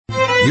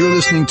You're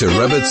listening to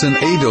Rebbetzin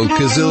Adel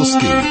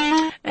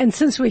Kazilski. And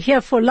since we're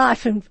here for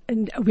life,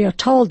 and we are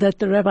told that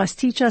the rabbis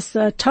teach us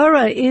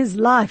Torah is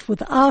life.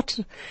 Without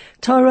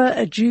Torah,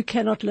 a Jew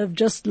cannot live,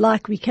 just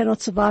like we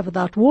cannot survive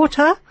without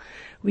water.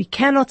 We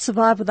cannot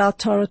survive without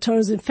Torah. Torah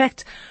is, in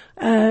fact,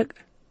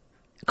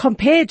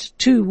 compared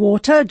to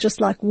water, just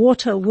like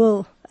water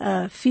will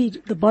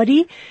feed the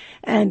body,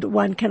 and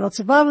one cannot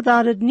survive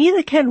without it.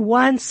 Neither can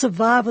one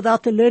survive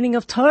without the learning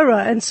of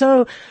Torah. And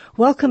so,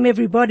 welcome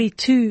everybody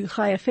to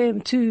Chai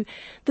FM, to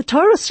the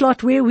Torah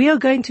slot, where we are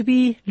going to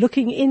be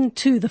looking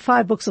into the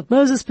 5 books of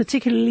Moses,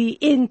 particularly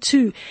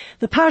into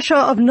the Parasha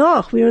of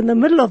Noach. We're in the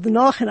middle of the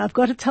Noach, and I've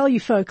got to tell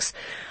you folks,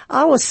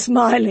 I was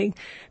smiling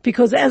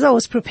because as I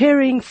was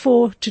preparing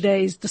for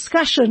today's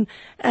discussion,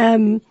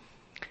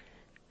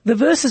 the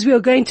verses we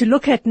are going to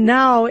look at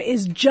now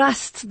is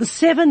just the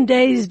 7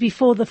 days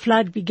before the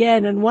flood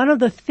began. And one of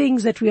the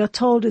things that we are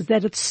told is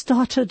that it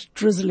started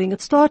drizzling.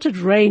 It started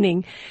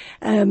raining.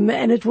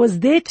 And it was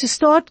there to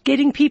start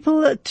getting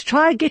people, to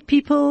try and get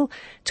people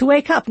to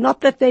wake up.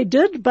 Not that they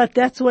did, but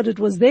that's what it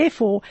was there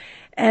for.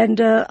 And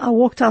I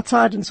walked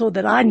outside and saw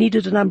that I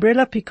needed an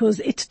umbrella because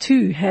it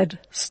too had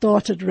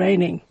started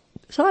raining.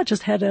 So I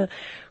just had a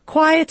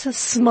quiet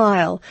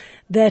smile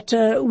that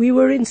we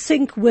were in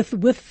sync with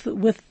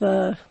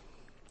the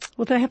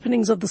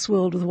happenings of this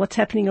world, with what's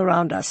happening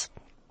around us.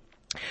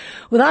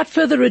 Without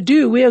further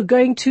ado, we are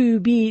going to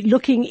be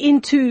looking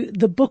into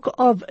the book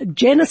of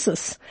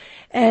Genesis,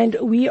 and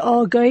we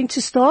are going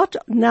to start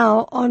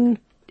now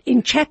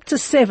in chapter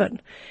 7.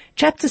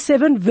 Chapter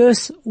 7,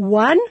 verse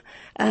 1.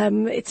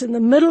 It's in the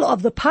middle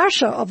of the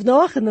Parsha of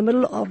Noach, in the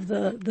middle of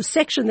the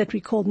section that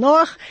we call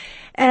Noach,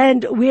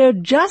 and we're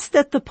just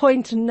at the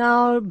point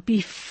now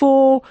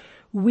before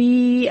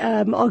we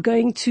are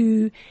going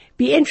to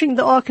be entering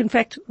the ark. In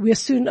fact, we're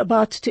soon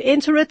about to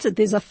enter it.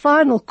 There's a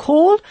final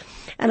call,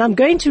 and I'm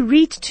going to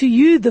read to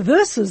you the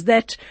verses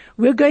that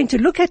we're going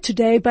to look at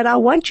today, but I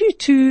want you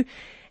to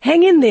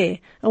hang in there.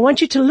 I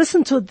want you to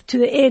listen to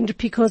the end,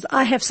 because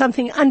I have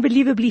something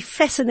unbelievably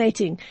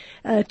fascinating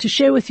to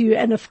share with you.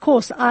 And of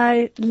course,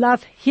 I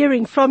love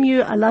hearing from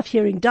you. I love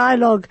hearing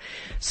dialogue.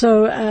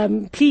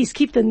 So please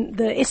keep the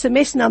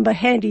SMS number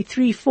handy,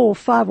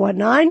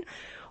 34519.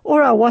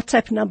 Or our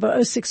WhatsApp number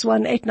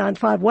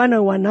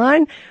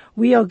 061-895-1019.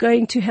 We are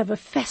going to have a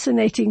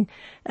fascinating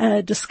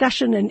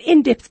discussion, an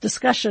in-depth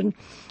discussion,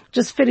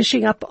 just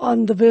finishing up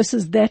on the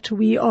verses that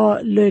we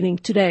are learning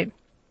today.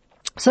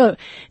 So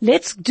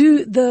let's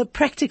do the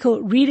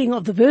practical reading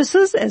of the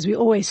verses as we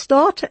always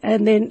start,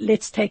 and then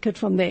let's take it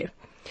from there.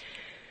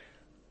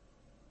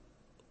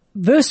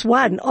 Verse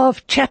 1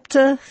 of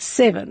chapter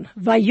 7.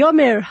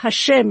 Vayomer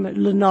Hashem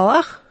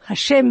l'Noach.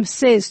 Hashem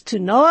says to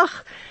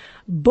Noach,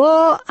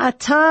 Bo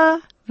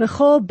ata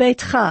v'chol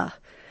beitcha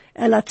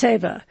el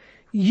hateva.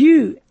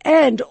 You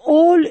and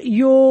all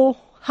your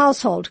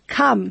household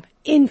come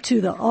into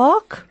the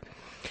ark.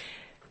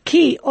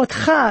 Ki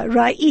otcha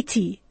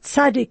ra'iti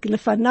tzadik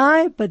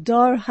lefanai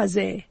bador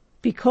hazeh.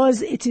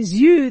 Because it is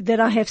you that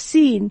I have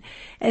seen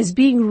as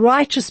being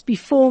righteous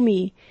before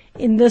me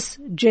in this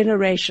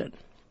generation.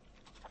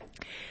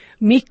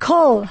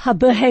 Mikol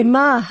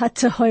habehema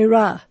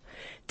hatehora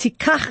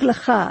tikach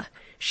lecha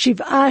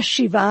shiv'a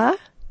shiv'a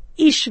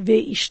ish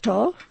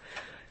ve'ishto.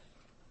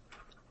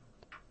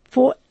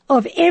 For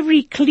of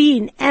every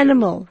clean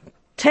animal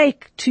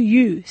take to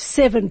you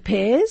 7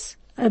 pairs,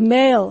 a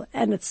male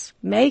and its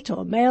mate,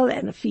 or a male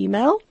and a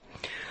female.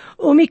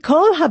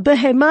 Umikol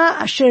habehema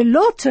asher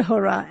lo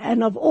tehora,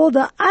 and of all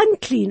the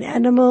unclean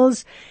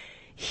animals,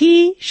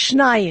 he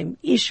shnayim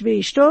ish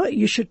ve'ishto,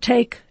 you should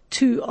take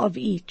 2 of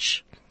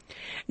each.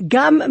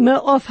 Gam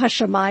me'of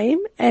hashamayim,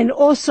 and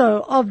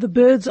also of the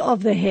birds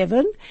of the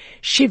heaven,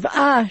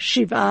 shiv'a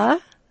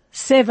shiv'a,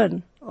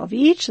 7 of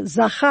each,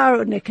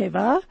 zachar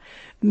nekeva,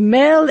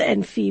 male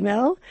and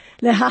female,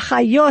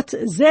 lehachayot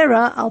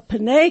zera al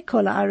pnei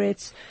kol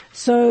haaretz,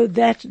 so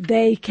that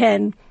they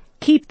can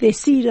keep their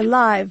seed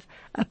alive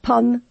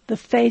upon the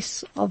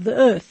face of the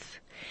earth.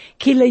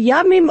 Ki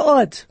leyamim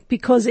od,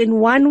 because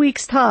in 1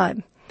 week's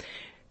time,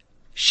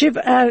 ki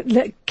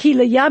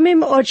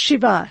leyamim od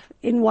shiva,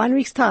 in 1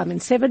 week's time,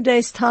 in 7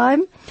 days'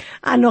 time,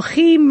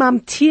 anochi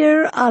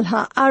mamtir al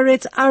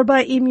haaretz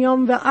 40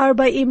 yom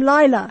ve40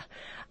 laila.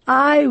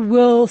 I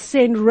will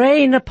send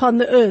rain upon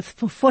the earth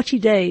for 40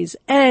 days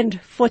and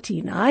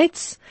 40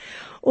 nights.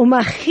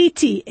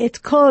 Umachiti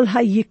et kol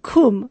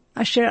hayikum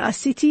asher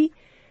asiti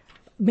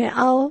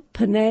me'al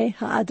panei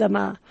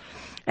ha'adama.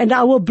 And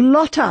I will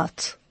blot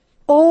out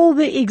all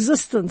the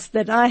existence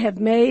that I have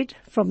made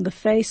from the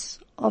face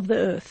of the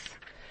earth.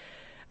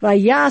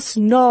 Vayas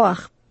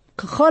Noach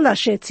k'chol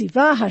asher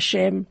tzivah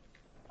Hashem.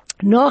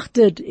 Noach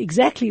did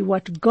exactly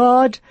what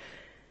God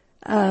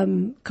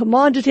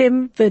commanded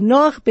him.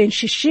 V'Noach ben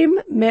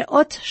shishim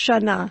me'ot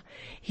shana.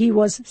 He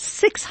was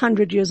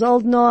 600 years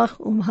old, Noach.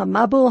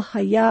 Hamabul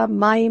haya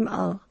mayim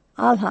al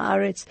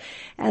haaretz.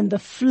 And the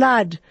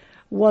flood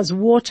was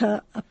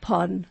water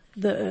upon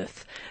the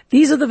earth.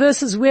 These are the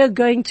verses we're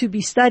going to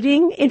be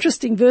studying,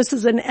 interesting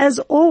verses, and as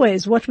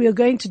always, what we are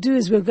going to do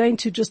is we're going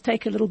to just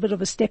take a little bit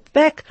of a step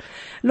back,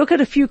 look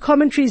at a few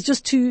commentaries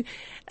just to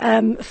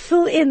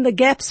fill in the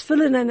gaps,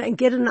 fill in and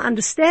get an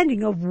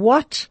understanding of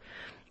what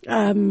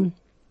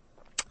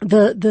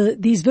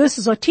these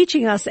verses are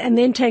teaching us, and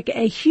then take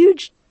a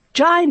huge,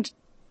 giant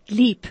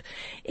leap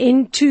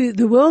into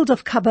the world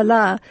of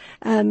Kabbalah,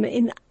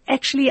 in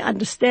actually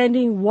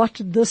understanding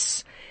what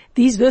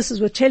these verses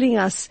were telling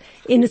us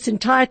in its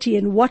entirety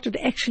and what it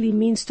actually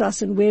means to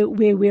us and where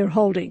we're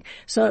holding.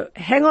 So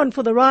hang on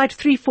for the ride.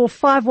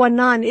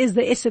 34519 is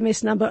the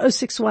SMS number,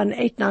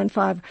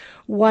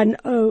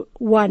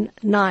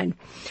 061-895-1019.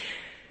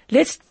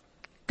 Let's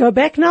go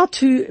back now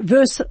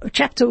to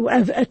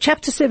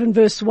chapter 7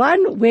 verse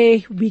 1, where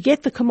we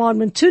get the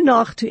commandment to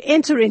Noach to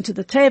enter into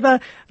the Teva.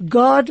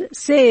 God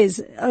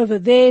says over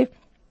there,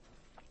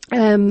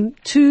 to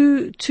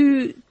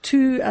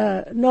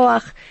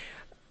Noach,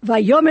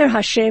 Vayomer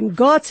Hashem,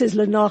 God says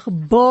Noach,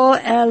 Bo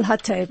el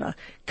HaTeva,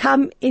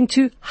 come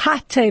into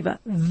HaTeva,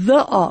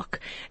 the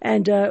ark.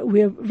 And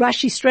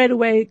Rashi straight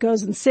away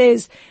goes and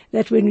says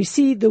that when we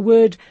see the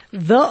word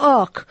the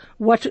ark,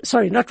 not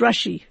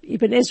Rashi,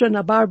 Ibn Ezra and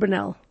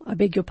Abarbanel, I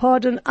beg your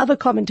pardon, other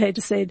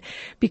commentators said,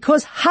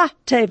 because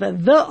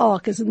HaTeva, the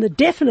ark, is in the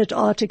definite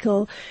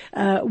article,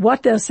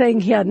 what they're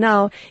saying here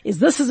now is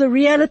this is a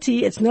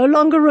reality, it's no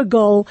longer a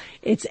goal,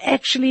 it's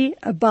actually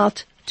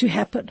about to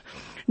happen.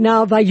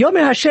 Now,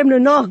 Vayomer Hashem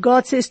Noach,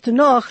 God says to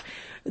Noach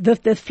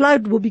that the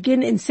flood will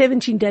begin in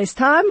 17 days'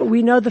 time.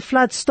 We know the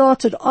flood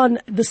started on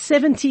the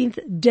 17th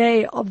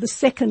day of the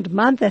second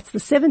month. That's the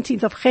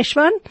 17th of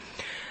Cheshvan.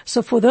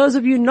 So for those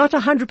of you not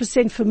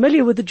 100%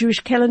 familiar with the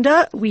Jewish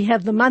calendar, we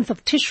have the month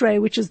of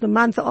Tishrei, which is the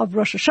month of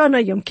Rosh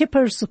Hashanah, Yom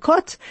Kippur,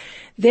 Sukkot.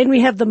 Then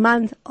we have the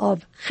month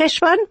of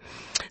Cheshvan.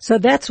 So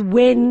that's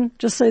when,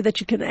 just so that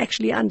you can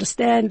actually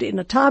understand in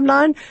a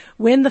timeline,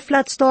 when the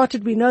flood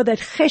started, we know that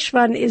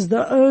Cheshvan is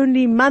the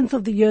only month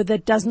of the year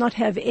that does not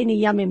have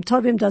any Yamim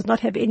Tovim, does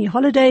not have any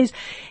holidays.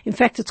 In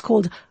fact, it's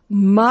called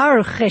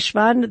Mar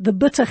Cheshvan, the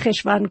bitter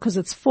Cheshvan, because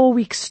it's 4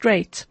 weeks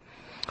straight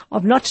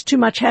of not too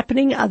much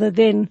happening other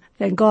than,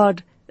 thank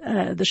God,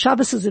 the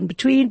Shabbos is in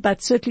between,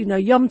 but certainly no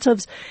Yom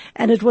Tovs.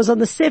 And it was on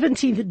the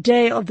 17th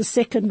day of the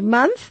second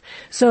month.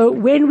 So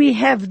when we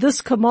have this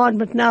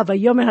commandment now,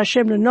 Vayomer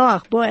Hashem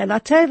Noach, Bo el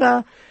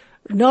HaTeva,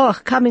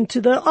 Noach coming to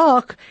the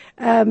ark,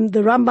 the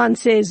Ramban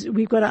says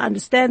we've got to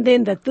understand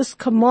then that this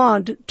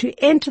command to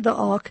enter the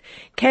ark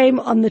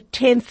came on the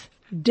 10th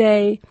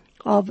day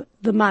of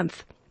the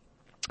month.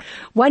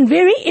 One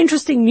very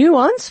interesting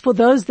nuance for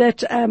those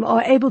that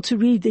are able to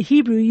read the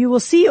Hebrew, you will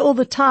see all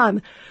the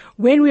time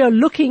when we are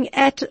looking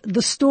at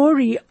the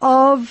story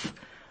of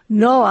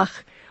Noach,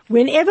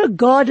 whenever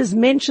God is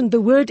mentioned,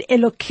 the word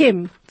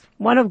Elokim,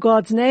 one of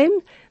God's name,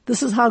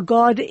 this is how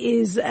God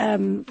is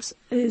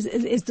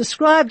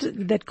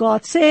described, that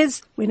God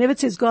says, whenever it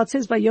says God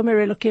says,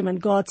 Vayomer Elokim,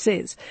 and God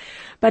says.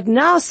 But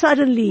now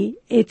suddenly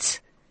it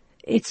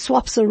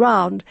swaps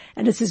around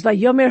and it says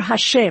Vayomer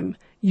Hashem,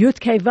 Yud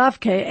Kei Vav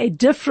Kei, a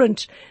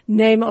different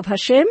name of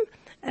Hashem.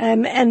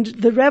 And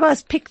the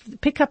rabbis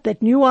pick up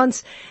that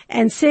nuance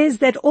and says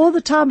that all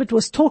the time it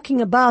was talking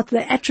about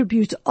the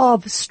attribute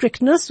of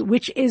strictness,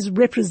 which is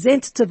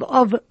representative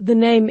of the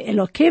name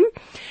Elokim.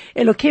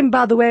 Elokim,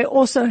 by the way,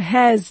 also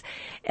has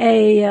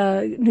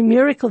a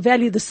numerical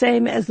value the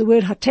same as the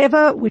word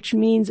Hateva, which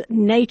means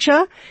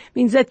nature,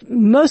 means that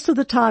most of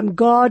the time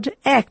God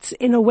acts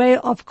in a way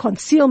of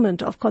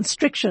concealment, of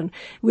constriction.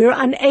 We're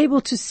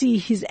unable to see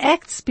his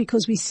acts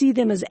because we see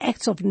them as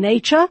acts of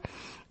nature.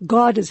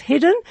 God is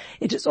hidden.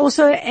 It is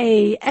also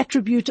a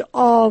attribute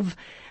of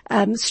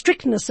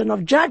strictness and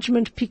of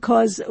judgment,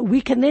 because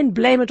we can then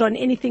blame it on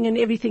anything and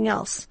everything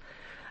else.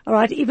 All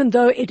right, even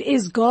though it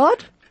is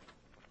God,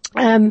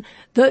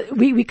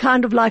 we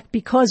kind of like,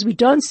 because we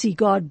don't see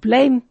God,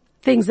 blame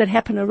things that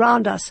happen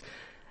around us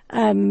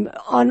on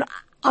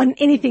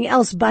anything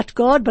else but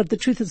God. But the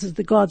truth is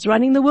that God's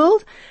running the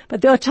world.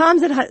 But there are times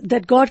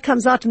that God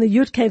comes out in the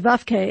Yud Kei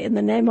Vav Kei in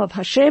the name of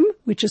Hashem,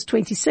 which is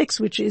 26,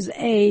 which is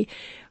a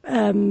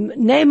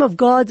name of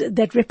God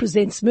that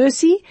represents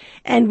mercy.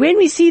 And when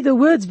we see the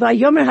words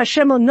Vayomer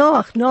Hashem el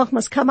Noach, Noach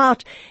must come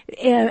out,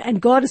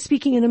 and God is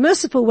speaking in a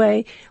merciful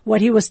way. What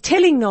he was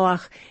telling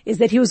Noach is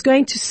that he was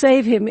going to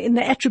save him in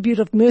the attribute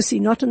of mercy,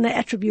 not in the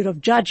attribute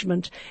of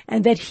judgment,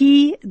 and that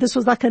this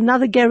was like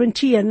another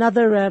guarantee,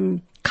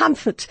 another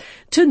comfort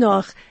to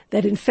Noach,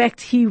 that in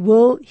fact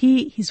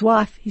his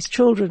wife, his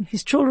children,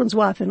 his children's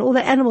wife, and all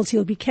the animals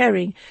he'll be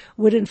carrying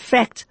would in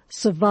fact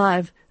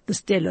survive this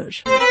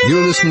deluge.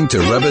 You're listening to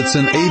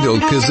Rebbetzin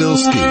Adol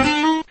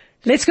Kazilski.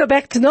 Let's go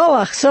back to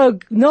Noach. So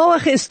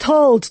Noach is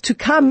told to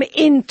come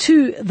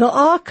into the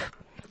ark,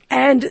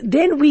 and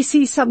then we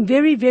see some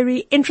very,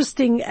 very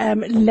interesting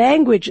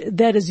language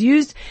that is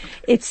used.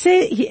 It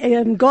says,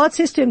 God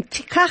says to him,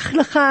 Tikach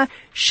lecha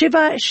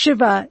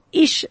shiva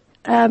ish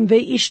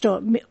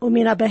ve'ishto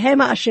umina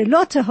behema asher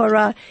lo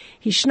tehora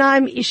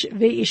hishnaim ish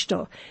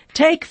ve'ishto.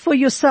 Take for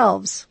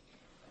yourselves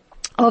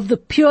of the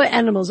pure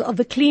animals, of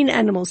the clean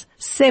animals,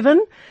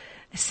 7,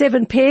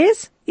 7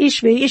 pairs,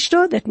 ish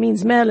ve'ishto, that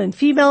means male and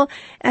female,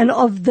 and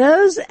of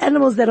those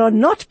animals that are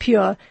not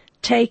pure,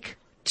 take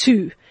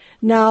 2.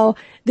 Now,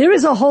 there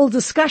is a whole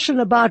discussion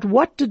about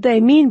what did they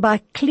mean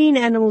by clean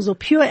animals or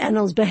pure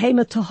animals,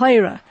 behema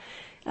tahira.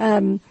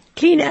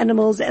 Clean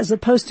animals as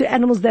opposed to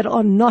animals that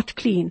are not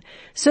clean.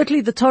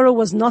 Certainly the Torah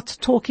was not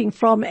talking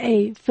from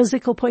a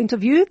physical point of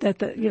view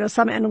that,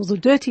 some animals were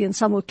dirty and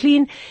some were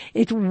clean.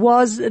 It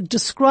was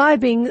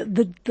describing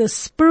the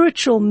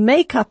spiritual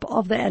makeup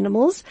of the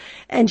animals.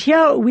 And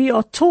here we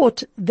are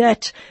taught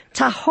that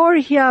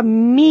tahor here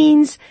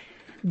means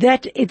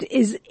that it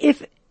is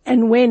if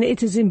and when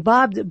it is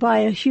imbibed by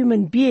a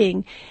human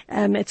being,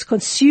 it's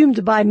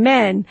consumed by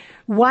man,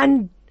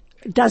 one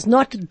does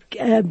not,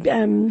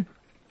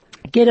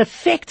 get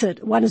affected.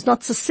 One is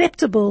not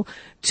susceptible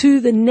to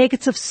the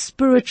negative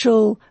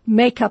spiritual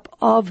makeup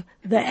of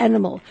the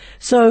animal.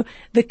 So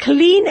the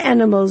clean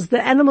animals,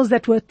 the animals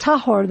that were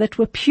tahor, that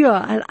were pure,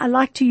 I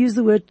like to use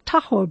the word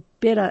tahor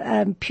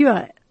better,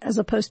 pure as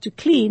opposed to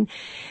clean,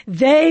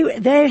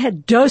 they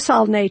had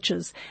docile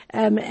natures,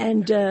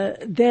 and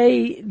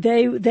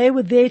they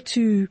were there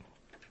to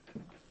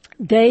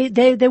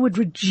they would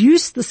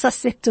reduce the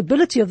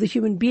susceptibility of the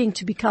human being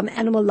to become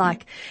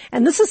animal-like.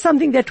 And this is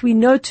something that we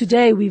know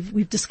today.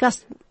 We've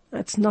discussed,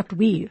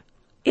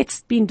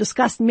 it's been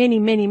discussed many,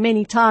 many,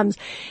 many times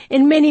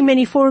in many,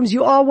 many forums.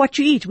 You are what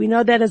you eat. We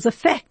know that as a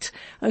fact.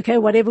 Okay,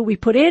 whatever we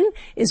put in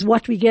is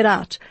what we get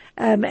out.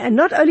 And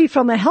not only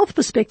from a health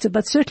perspective,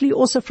 but certainly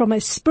also from a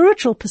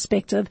spiritual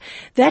perspective,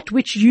 that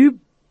which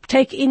you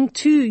take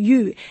into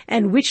you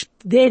and which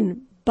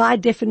then by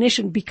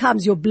definition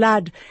becomes your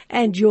blood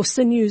and your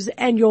sinews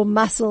and your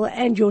muscle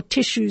and your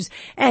tissues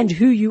and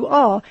who you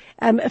are,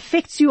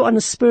 affects you in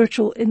a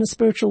spiritual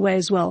way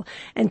as well.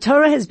 And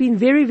Torah has been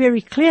very, very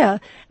clear,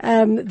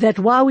 that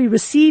while we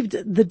received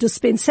the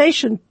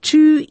dispensation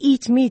to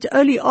eat meat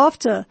only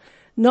after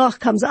Noach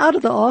comes out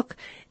of the ark,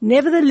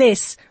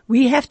 nevertheless,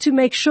 we have to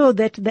make sure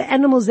that the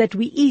animals that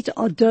we eat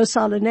are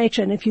docile in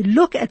nature. And if you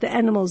look at the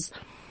animals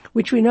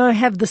which we know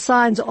have the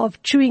signs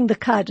of chewing the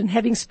cud and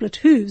having split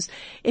hooves,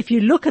 if you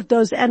look at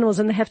those animals,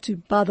 and they have to,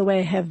 by the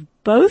way, have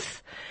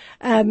both,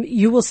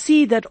 you will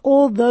see that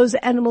all those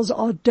animals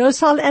are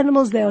docile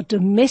animals. They are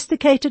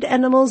domesticated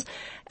animals.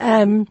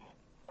 And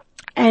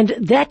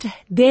that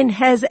then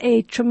has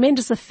a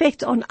tremendous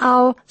effect on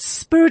our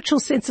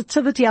spiritual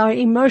sensitivity, our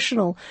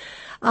emotional,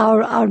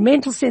 our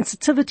mental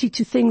sensitivity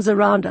to things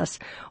around us.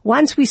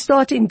 Once we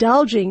start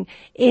indulging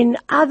in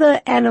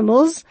other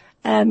animals,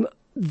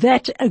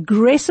 that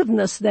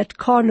aggressiveness, that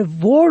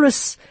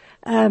carnivorous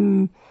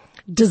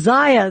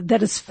desire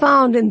that is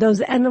found in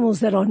those animals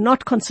that are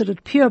not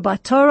considered pure by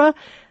Torah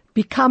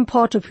become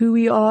part of who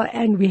we are,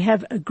 and we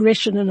have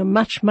aggression in a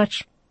much,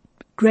 much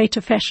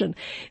greater fashion.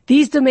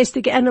 These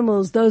domestic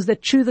animals, those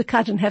that chew the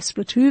cud and have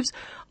split hooves,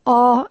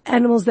 are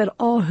animals that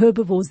are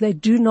herbivores. They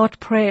do not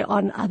prey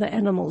on other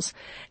animals.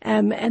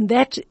 And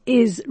that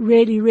is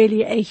really,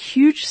 really a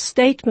huge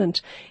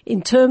statement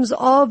in terms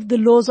of the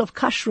laws of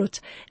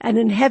kashrut and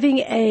in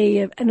having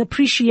an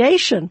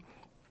appreciation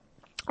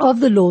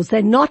of the laws.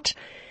 They're not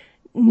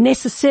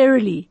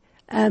necessarily,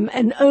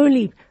 and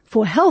only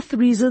for health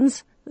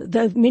reasons,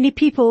 though many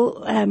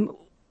people,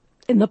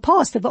 in the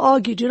past have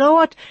argued,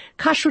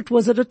 kashrut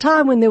was at a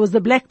time when there was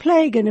the Black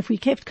Plague, and if we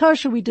kept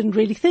kosher, we didn't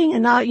really think,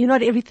 and now,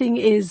 everything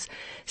is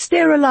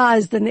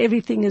sterilized and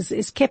everything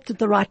is kept at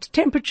the right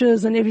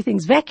temperatures and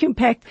everything's vacuum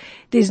packed.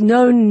 There's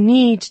no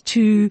need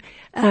to,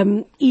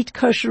 eat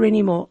kosher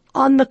anymore.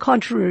 On the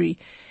contrary,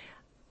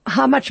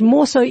 how much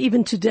more so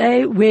even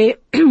today where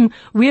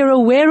we're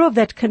aware of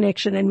that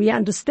connection and we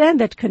understand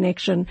that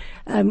connection,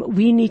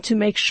 we need to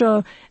make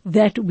sure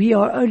that we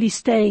are only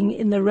staying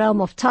in the realm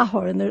of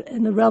tahor,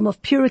 in the realm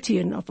of purity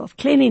and of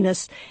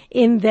cleanliness,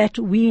 in that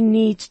we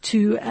need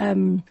to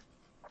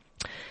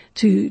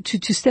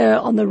stay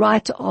on the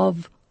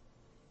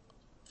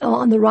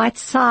right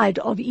side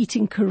of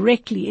eating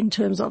correctly in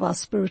terms of our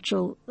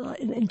spiritual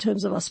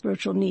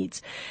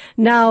needs.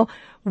 Now,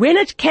 when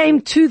it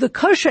came to the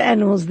kosher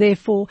animals,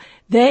 therefore,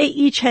 they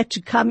each had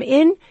to come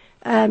in,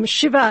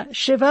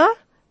 shiva.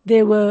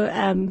 There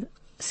were,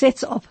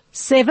 sets of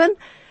 7.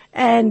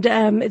 And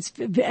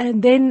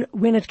then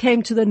when it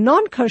came to the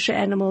non-kosher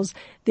animals,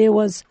 there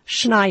was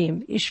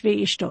shnayim, ish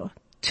ve'ishto,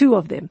 2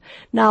 of them.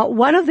 Now,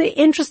 one of the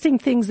interesting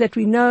things that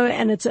we know,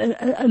 and it's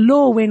a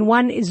law when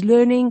one is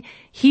learning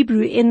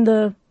Hebrew in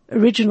the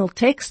original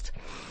text,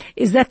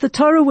 is that the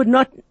Torah would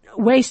not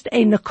waste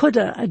a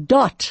nakuda, a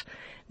dot,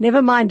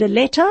 never mind a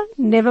letter,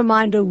 never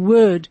mind a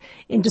word,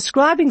 in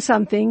describing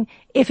something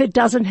if it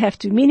doesn't have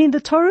to. Meaning the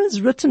Torah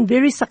is written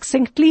very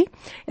succinctly,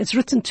 it's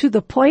written to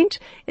the point,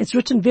 it's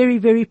written very,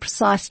 very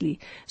precisely.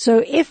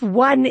 So if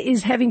one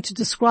is having to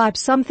describe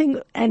something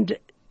and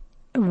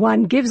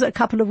one gives a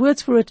couple of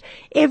words for it,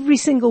 every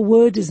single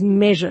word is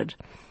measured.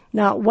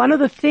 Now, one of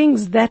the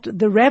things that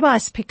the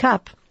rabbis pick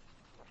up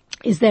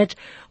is that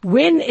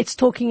when it's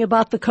talking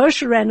about the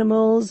kosher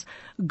animals,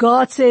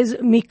 God says,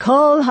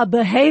 Mikol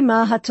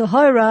ha-behema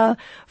ha-tahora,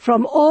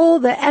 from all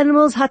the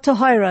animals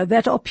ha-tahora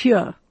that are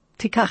pure.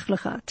 tikach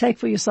lecha. Take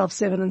for yourself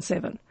 7 and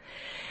 7.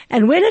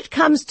 And when it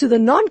comes to the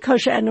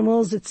non-kosher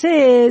animals, it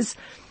says,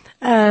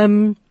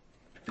 umin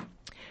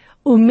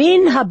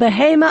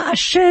habehema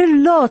asher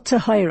lo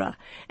tehora.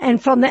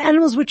 And from the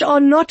animals which are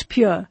not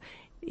pure,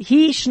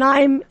 he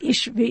shnaim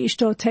ish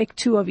ve'ishto, take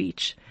 2 of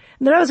each.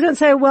 And then I was going to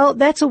say, well,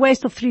 that's a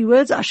waste of 3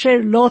 words,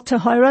 asher lo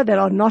tehora, that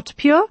are not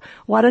pure.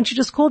 Why don't you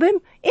just call them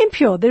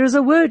impure? There is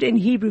a word in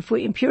Hebrew for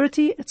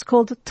impurity. It's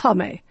called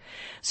tameh.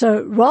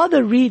 So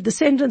rather read the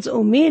sentence,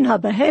 umin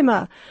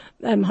habehema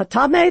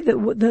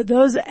hatame,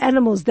 those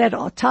animals that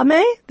are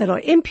tameh, that are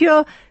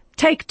impure,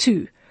 take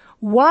 2.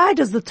 Why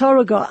does the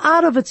Torah go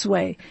out of its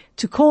way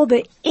to call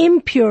the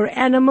impure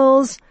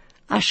animals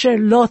asher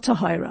lo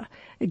tahira?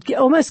 It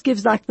almost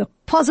gives like the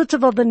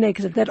positive of the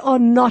negative, that are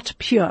not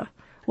pure.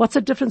 What's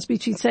the difference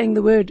between saying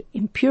the word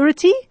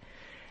impurity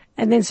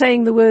and then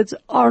saying the words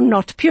are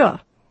not pure?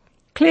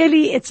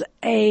 Clearly it's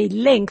a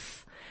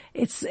length.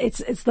 It's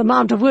the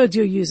amount of words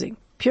you're using.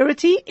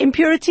 Purity,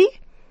 impurity,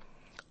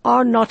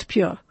 are not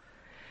pure.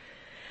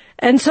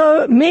 And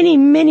so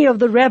many of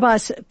the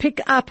rabbis pick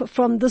up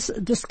from this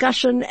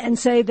discussion and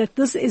say that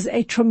this is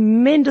a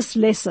tremendous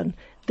lesson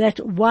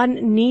that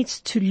one needs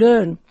to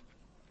learn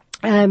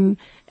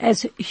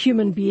as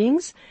human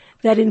beings,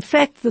 that in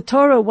fact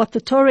what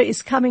the Torah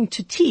is coming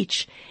to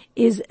teach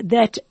is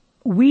that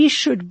we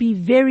should be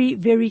very,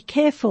 very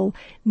careful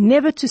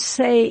never to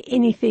say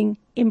anything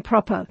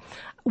improper.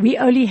 We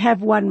only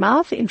have one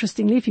mouth.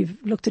 Interestingly, if you've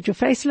looked at your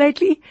face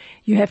lately,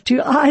 you have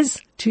 2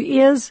 eyes, 2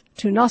 ears,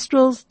 2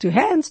 nostrils, 2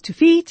 hands, 2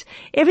 feet.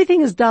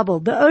 Everything is double.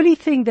 The only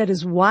thing that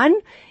is one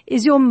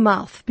is your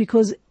mouth,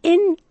 because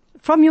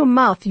from your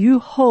mouth you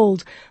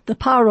hold the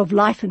power of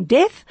life and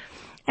death.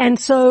 And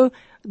so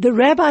the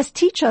rabbis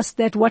teach us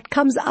that what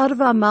comes out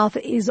of our mouth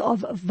is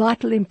of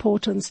vital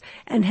importance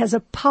and has a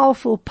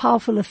powerful,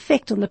 powerful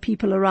effect on the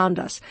people around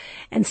us.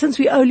 And since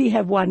we only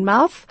have one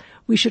mouth,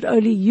 we should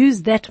only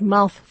use that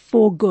mouth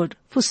for good,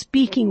 for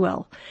speaking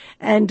well.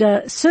 And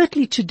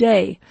certainly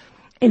today,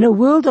 in a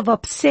world of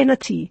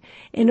obscenity,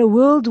 in a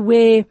world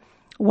where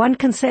one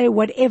can say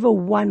whatever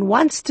one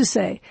wants to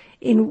say,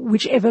 in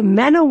whichever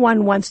manner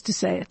one wants to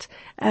say it.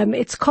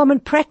 It's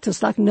common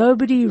practice, like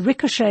nobody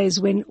ricochets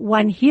when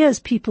one hears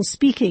people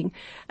speaking,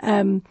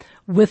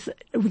 with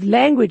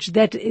language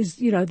that is,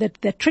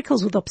 that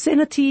trickles with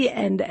obscenity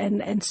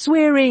and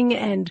swearing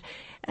and,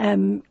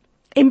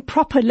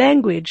 improper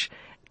language.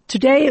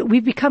 Today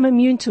we've become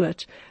immune to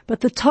it. But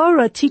the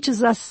Torah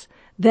teaches us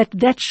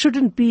that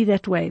shouldn't be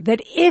that way.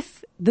 That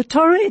if the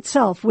Torah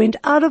itself went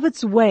out of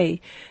its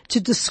way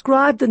to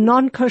describe the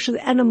non-kosher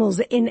animals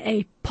in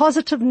a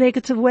positive,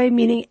 negative way,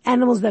 meaning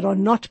animals that are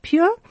not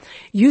pure,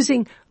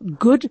 using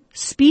good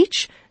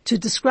speech to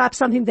describe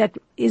something that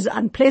is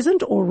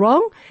unpleasant or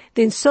wrong,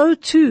 then so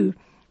too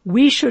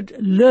we should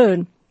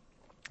learn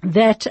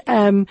that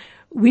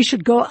we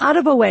should go out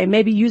of our way,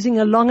 maybe using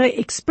a longer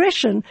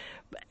expression,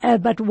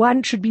 but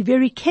one should be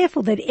very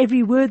careful that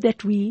every word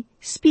that we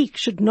speak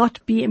should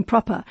not be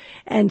improper.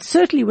 And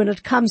certainly when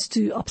it comes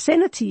to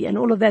obscenity and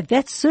all of that,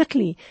 that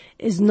certainly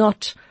is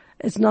not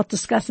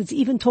discussed. It's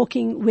even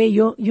talking where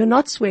you're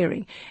not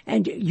swearing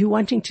and you're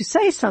wanting to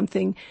say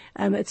something.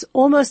 It's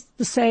almost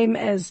the same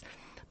as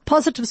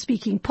positive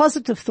speaking,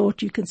 positive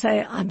thought. You can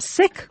say, I'm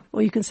sick,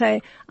 or you can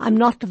say, I'm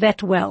not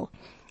that well.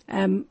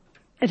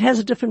 It has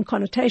a different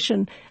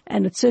connotation,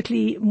 and it's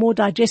certainly more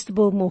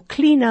digestible, more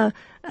cleaner,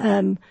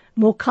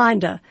 more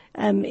kinder,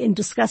 in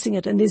discussing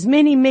it. And there's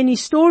many, many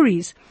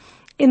stories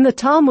in the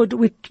Talmud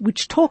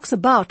which talks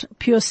about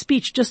pure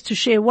speech. Just to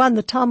share one,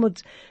 the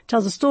Talmud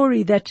tells a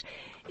story that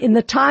in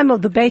the time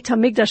of the Beit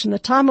HaMikdash, in the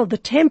time of the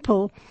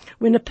temple,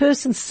 when a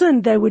person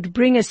sinned, they would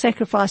bring a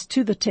sacrifice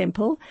to the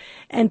temple,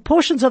 and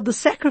portions of the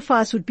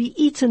sacrifice would be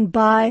eaten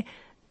by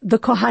the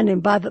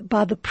Kohanim,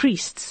 by the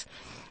priests.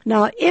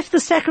 Now, if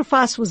the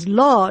sacrifice was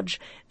large,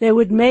 they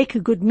would make a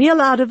good meal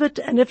out of it,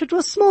 and if it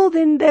was small,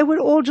 then they would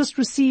all just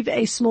receive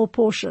a small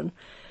portion.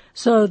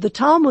 So the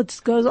Talmud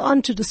goes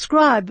on to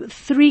describe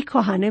 3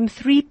 Kohanim,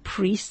 3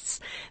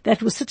 priests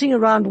that were sitting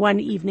around one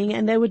evening,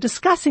 and they were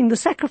discussing the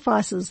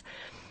sacrifices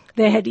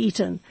they had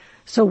eaten.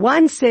 So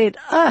one said,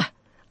 I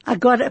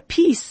got a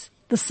piece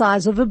the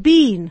size of a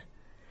bean.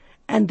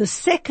 And the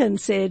second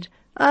said,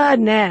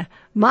 nah,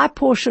 my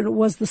portion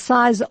was the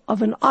size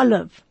of an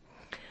olive.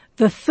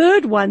 The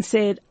third one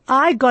said,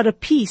 I got a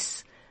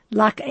piece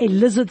like a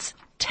lizard's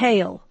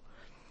tail.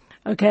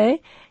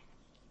 Okay?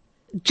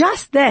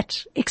 Just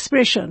that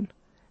expression,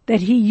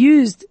 that he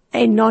used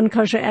a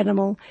non-kosher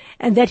animal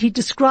and that he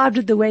described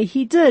it the way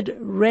he did,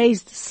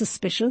 raised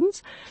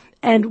suspicions.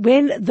 And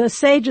when the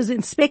sages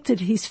inspected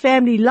his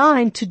family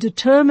line to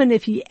determine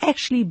if he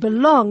actually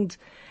belonged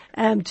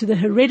to the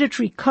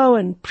hereditary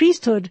Cohen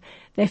priesthood,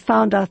 they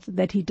found out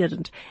that he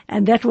didn't.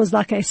 And that was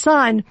like a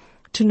sign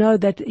to know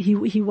that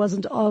he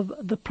wasn't of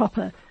the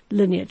proper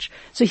lineage.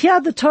 So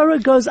here the Torah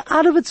goes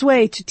out of its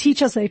way to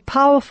teach us a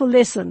powerful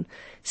lesson.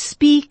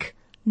 Speak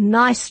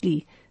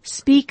nicely.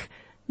 Speak,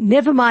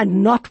 never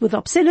mind not with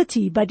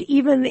obscenity, but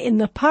even in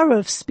the power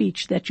of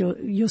speech that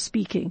you're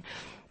speaking.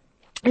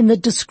 In the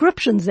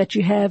descriptions that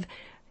you have,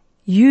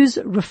 use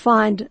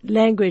refined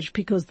language,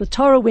 because the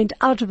Torah went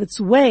out of its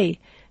way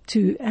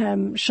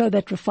to show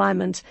that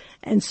refinement,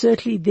 and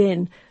certainly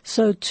then,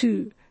 so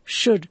too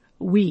should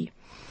we.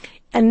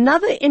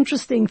 Another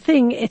interesting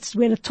thing, it's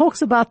when it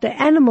talks about the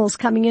animals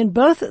coming in,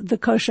 both the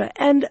kosher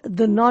and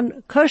the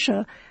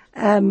non-kosher,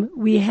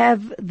 we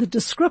have the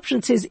description.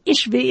 It says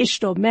ish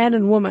ve'ishto, man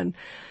and woman,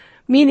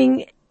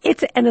 meaning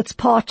it and its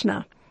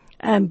partner.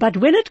 But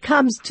when it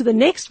comes to the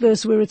next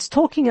verse where it's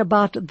talking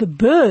about the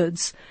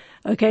birds,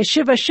 okay,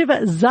 shiva,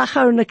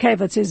 zachar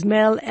nekeva, it says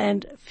male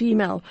and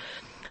female.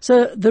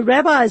 So the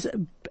rabbis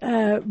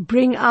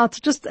bring out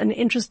just an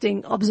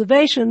interesting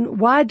observation.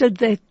 Why did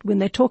they, when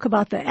they talk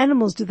about the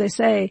animals, do they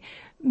say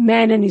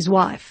man and his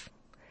wife?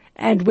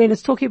 And when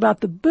it's talking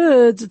about the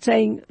birds, it's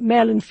saying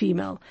male and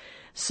female.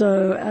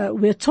 So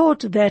we're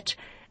taught that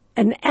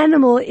an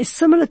animal is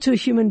similar to a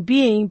human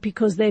being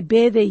because they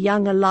bear their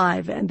young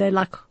alive, and they're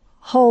like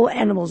whole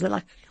animals. They're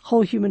like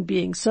whole human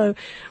beings. So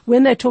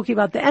when they're talking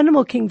about the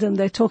animal kingdom,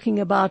 they're talking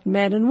about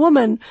man and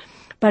woman.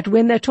 But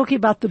when they're talking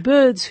about the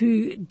birds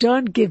who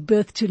don't give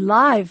birth to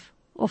live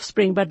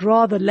offspring, but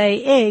rather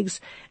lay eggs,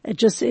 it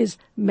just says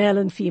male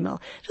and female.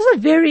 Just a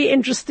very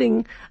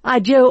interesting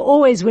idea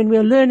always when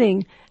we're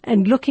learning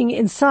and looking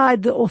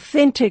inside the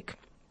authentic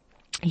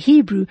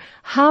Hebrew,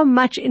 how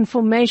much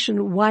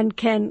information one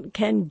can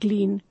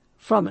glean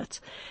from it.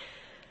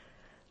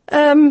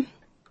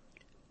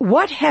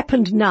 What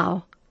happened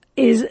now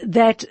is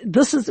that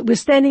we're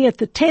standing at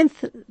the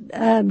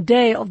 10th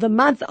day of the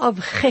month of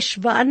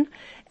Cheshvan,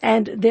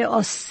 and there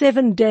are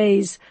 7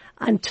 days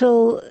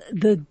until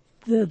the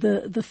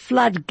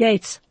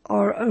floodgates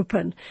are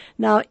open.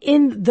 Now,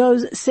 in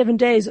those 7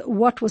 days,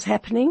 what was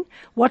happening?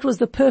 What was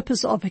the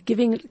purpose of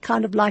giving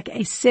kind of like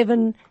a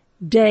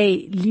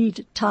 7-day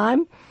lead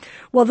time?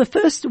 Well, the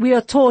first we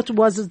are taught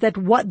is that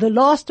what the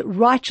last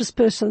righteous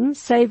person,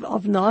 save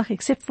of Noach,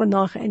 except for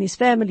Noach and his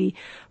family,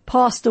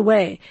 passed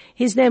away.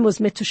 His name was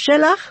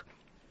Metushelach,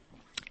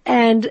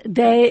 and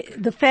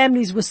the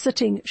families were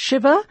sitting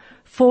shiva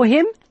for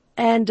him,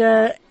 and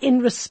as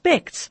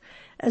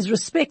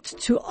respect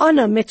to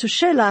honor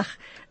Metushelach,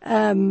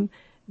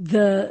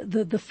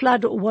 the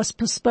flood was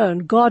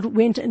postponed. God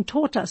went and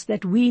taught us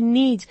that we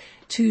need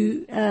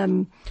to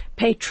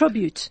pay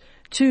tribute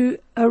to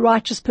a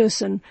righteous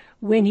person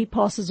when he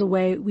passes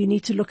away. We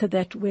need to look at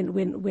that when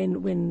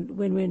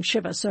we're in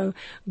Shiva. So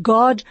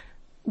God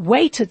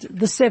waited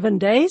the 7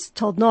 days,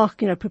 told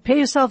Noach, prepare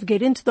yourself,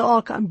 get into the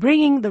ark. I'm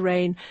bringing the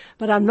rain,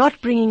 but I'm not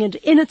bringing it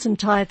in its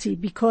entirety,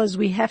 because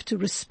we have to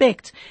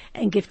respect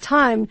and give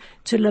time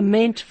to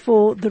lament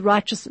for the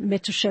righteous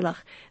Metushelach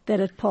that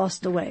had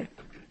passed away.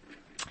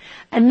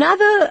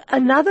 Another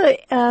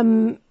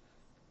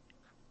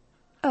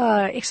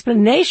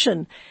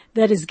explanation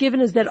that is given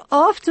is that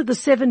after the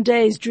 7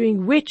 days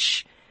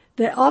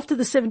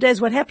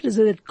what happened is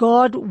that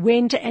God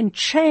went and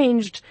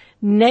changed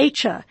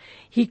nature.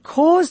 He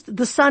caused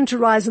the sun to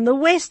rise in the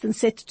west and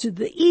set to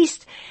the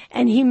east,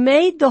 and he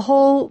made the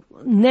whole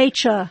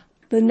nature,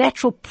 the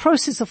natural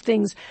process of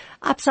things,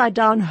 upside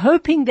down,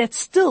 hoping that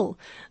still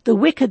the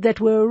wicked that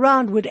were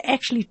around would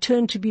actually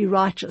turn to be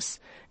righteous.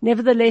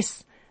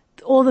 Nevertheless,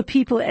 all the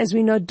people, as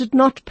we know, did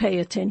not pay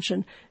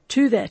attention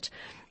to that.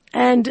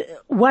 And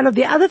one of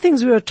the other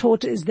things we were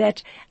taught is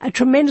that a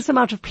tremendous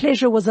amount of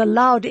pleasure was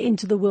allowed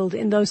into the world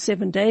in those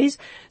 7 days,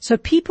 so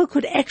people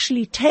could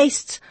actually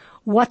taste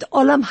what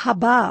Olam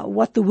Haba,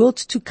 what the world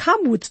to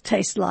come would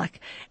taste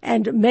like,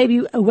 and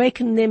maybe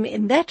awaken them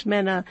in that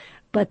manner,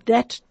 but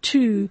that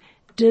too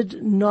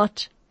did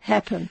not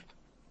happen.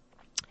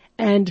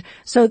 And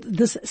so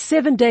this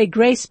 7-day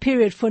grace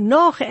period for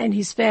Noach and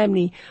his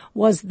family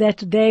was that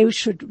they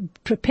should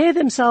prepare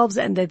themselves,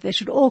 and that they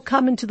should all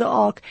come into the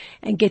ark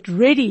and get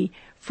ready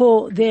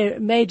for their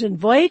maiden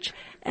voyage.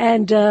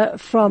 And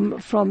from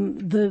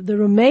the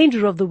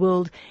remainder of the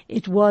world,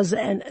 it was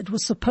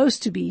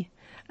supposed to be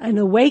an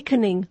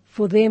awakening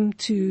for them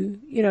to,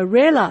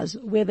 realize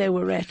where they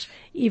were at,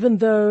 even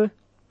though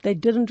they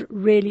didn't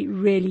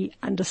really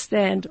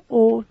understand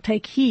or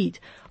take heed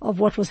of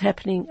what was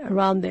happening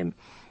around them.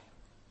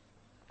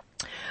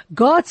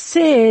 God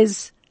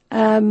says,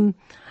 Anochi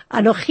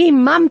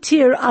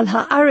mamtir al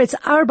haaretz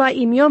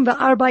 40 yom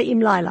ve40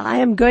 layla. I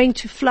am going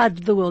to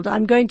flood the world.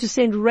 I'm going to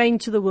send rain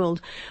to the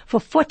world for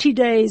 40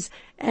 days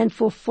and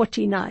for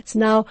 40 nights.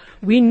 Now,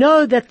 we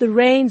know that the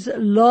rains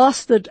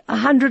lasted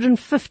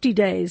 150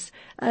 days.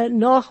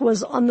 Noach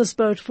was on this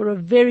boat for a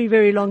very,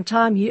 very long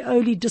time. He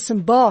only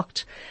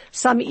disembarked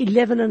some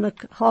 11 and a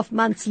half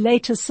months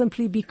later,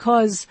 simply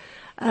because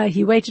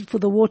he waited for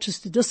the waters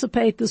to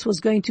dissipate. This was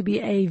going to be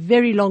a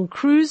very long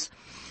cruise.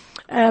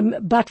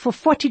 But for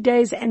 40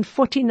 days and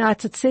 40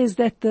 nights, it says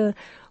that the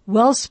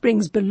well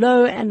springs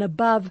below and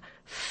above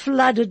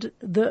flooded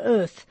the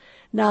earth.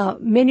 Now,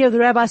 many of the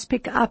rabbis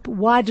pick up,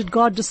 why did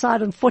God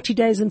decide on 40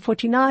 days and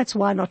 40 nights?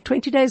 Why not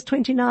 20 days,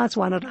 20 nights?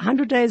 Why not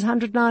 100 days,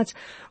 100 nights?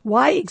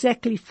 Why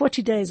exactly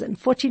 40 days and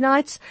 40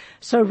 nights?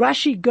 So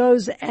Rashi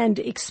goes and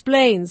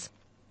explains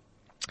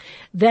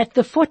that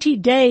the 40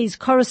 days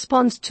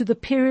corresponds to the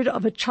period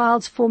of a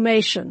child's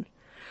formation.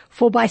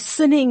 for by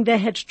sinning they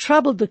had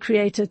troubled the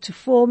Creator to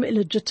form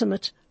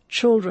illegitimate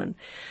children.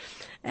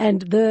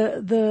 And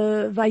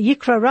the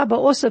Vayikra Rabbah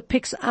also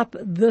picks up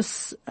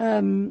this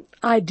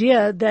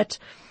idea that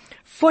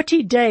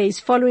 40 days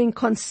following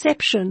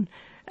conception,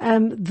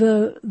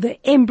 the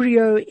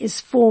embryo is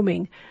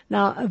forming.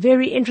 Now,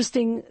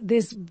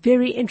 there's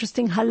very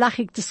interesting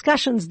halachic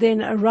discussions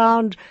then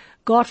around,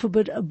 God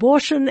forbid,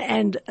 abortion,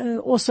 and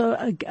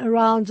also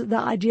around the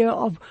idea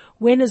of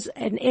when is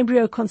an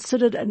embryo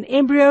considered an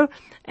embryo.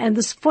 And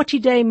this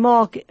 40-day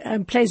mark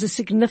plays a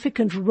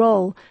significant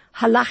role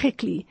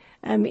halachically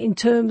in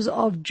terms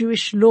of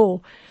Jewish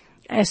law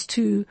as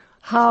to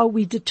how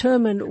we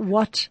determine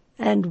what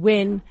and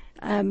when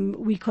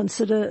we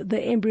consider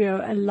the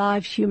embryo a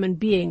live human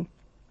being.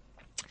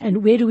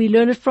 And where do we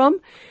learn it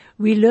from?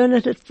 We learn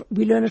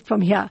it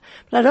from here.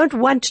 But I don't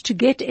want to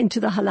get into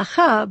the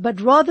halacha, but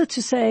rather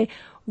to say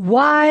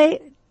why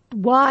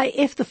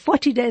if the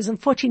 40 days and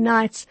 40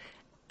 nights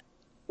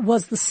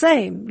was the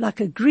same,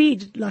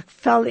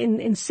 fell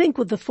in sync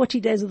with the 40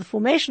 days of the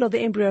formation of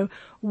the embryo,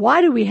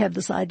 why do we have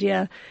this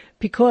idea?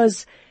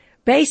 Because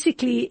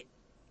basically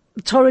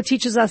the Torah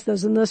teaches us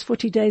in those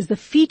 40 days, the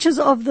features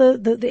of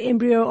the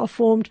embryo are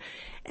formed.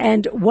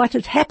 And what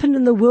had happened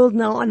in the world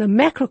now on a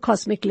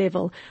macrocosmic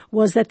level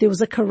was that there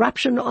was a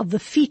corruption of the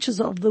features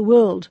of the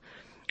world.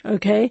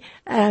 Okay?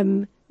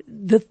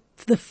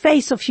 The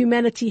face of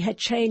humanity had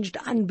changed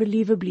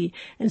unbelievably.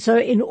 And so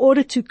in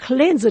order to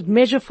cleanse it,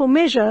 measure for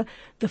measure,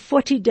 the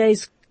 40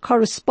 days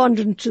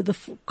corresponded to the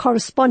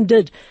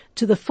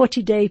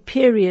 40-day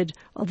period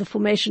of the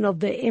formation of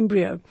the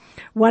embryo.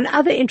 One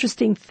other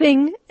interesting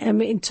thing,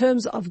 in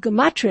terms of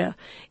gematria,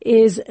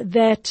 is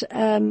that,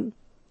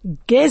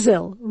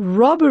 Gezel,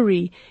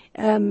 robbery,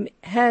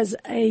 has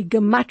a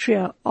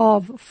gematria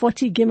of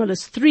 40. Gimel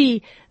is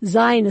 3,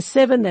 Zayin is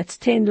 7, that's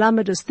 10,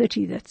 Lamed is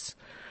 30, that's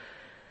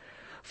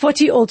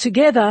 40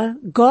 altogether.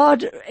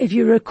 God, if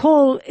you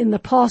recall in the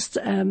past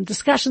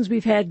discussions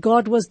we've had,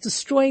 God was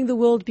destroying the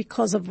world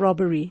because of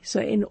robbery. So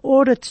in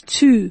order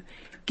to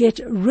get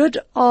rid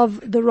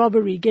of the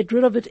robbery, get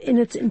rid of it in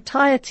its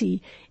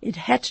entirety, it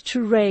had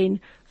to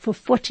rain for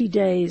 40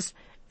 days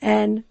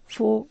and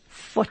for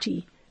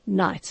 40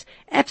 nights.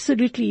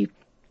 Absolutely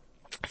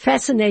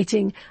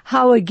fascinating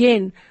how,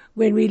 again,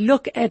 when we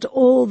look at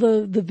all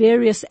the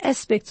various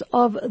aspects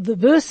of the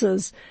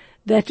verses,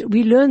 that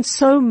we learn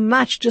so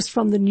much just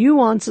from the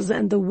nuances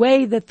and the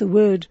way that the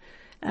word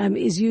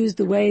is used,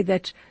 the way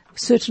that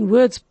certain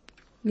words,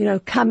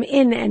 come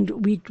in, and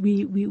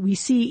we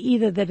see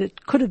either that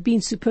it could have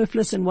been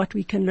superfluous and what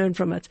we can learn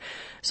from it.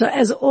 So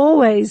as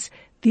always,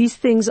 these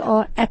things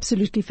are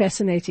absolutely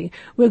fascinating.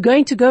 We're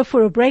going to go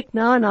for a break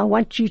now, and I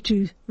want you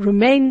to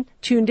remain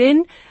tuned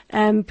in,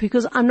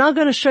 because I'm now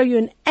going to show you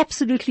an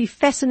absolutely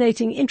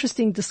fascinating,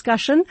 interesting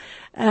discussion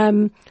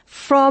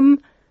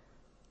from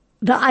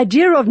the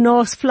idea of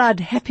Noah's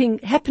flood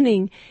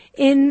happening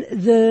in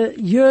the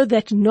year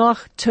that Noah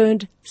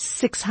turned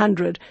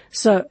 600.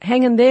 So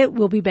hang in there.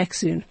 We'll be back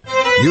soon.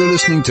 You're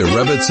listening to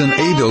Rebbetzin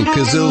Adol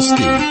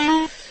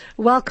Kazilski.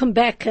 Welcome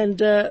back,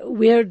 and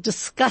we're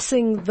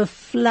discussing the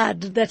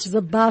flood that is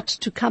about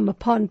to come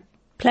upon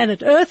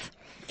planet Earth.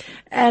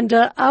 And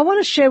I want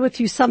to share with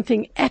you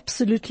something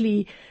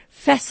absolutely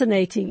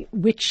fascinating,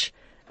 which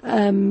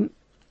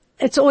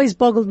it's always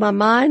boggled my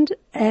mind,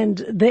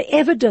 and the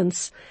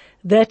evidence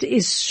that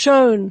is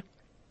shown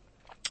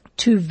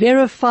to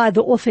verify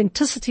the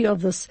authenticity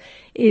of this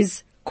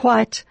is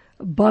quite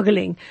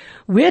boggling.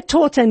 We're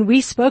taught, and we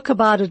spoke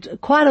about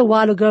it quite a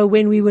while ago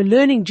when we were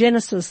learning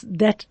Genesis,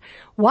 that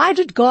why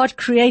did God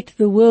create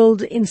the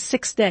world in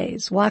 6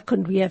 days? Why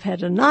couldn't we have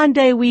had a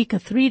 9-day week, a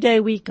 3-day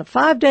week, a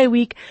 5-day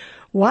week?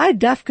 Why,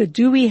 Dafka,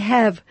 do we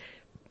have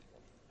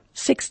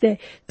 6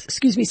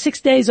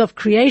 days of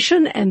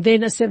creation and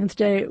then a 7th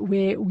day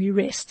where we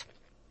rest?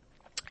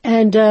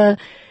 And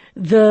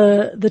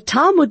the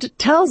Talmud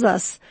tells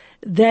us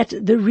that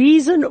the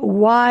reason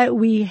why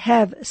we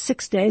have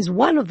 6 days,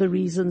 one of the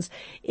reasons,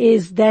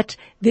 is that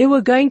there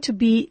were going to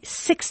be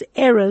 6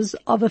 eras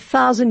of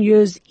 1,000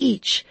 years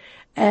each.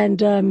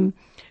 And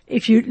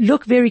if you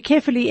look very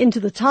carefully into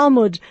the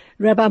Talmud,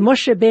 Rabbi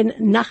Moshe ben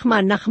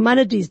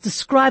Nachmanides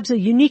describes a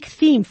unique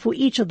theme for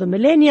each of the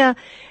millennia,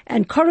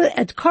 and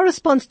it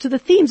corresponds to the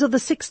themes of the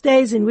 6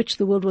 days in which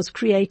the world was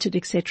created,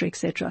 etc.,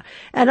 etc.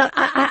 And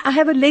I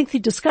have a lengthy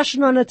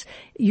discussion on it.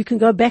 You can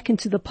go back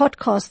into the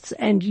podcasts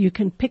and you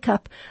can pick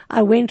up.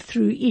 I went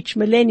through each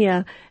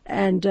millennia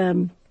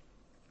and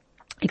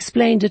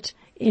explained it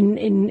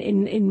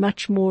in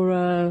much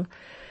more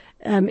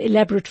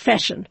elaborate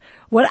fashion.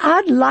 What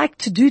I'd like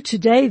to do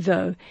today,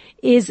 though,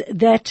 is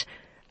that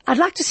I'd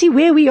like to see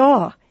where we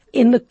are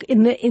in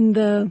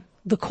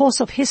the course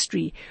of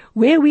history,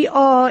 where we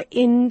are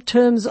in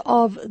terms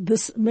of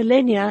this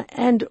millennia,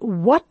 and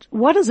what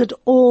does it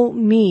all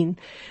mean?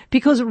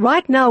 Because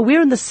right now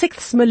we're in the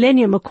 6th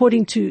millennium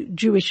according to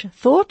Jewish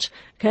thought,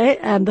 okay,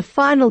 and the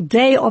final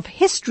day of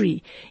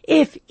history.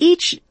 If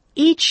each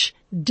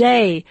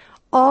day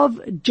of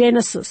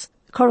Genesis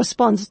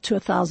corresponds to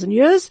 1,000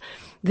 years,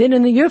 then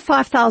in the year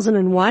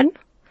 5001,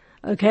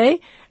 okay,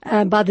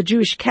 by the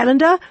Jewish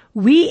calendar,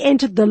 we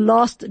entered the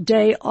last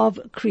day of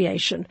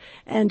creation.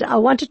 And I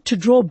wanted to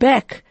draw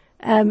back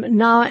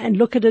now and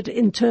look at it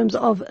in terms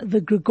of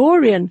the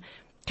Gregorian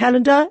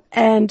calendar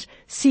and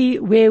see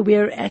where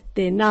we're at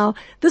there. Now,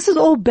 this is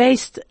all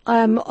based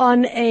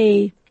on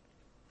a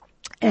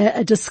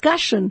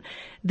discussion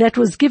that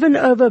was given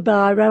over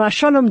by Rabbi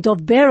Shalom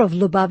Dovber of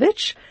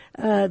Lubavitch,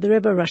 the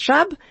Rebbe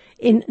Rashab,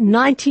 in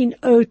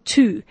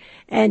 1902.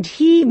 And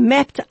he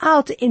mapped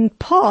out in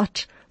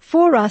part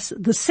for us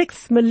the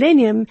 6th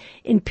millennium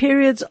in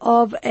periods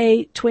of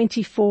a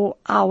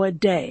 24-hour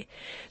day.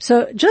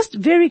 So just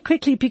very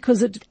quickly,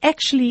 because it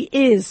actually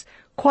is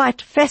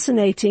quite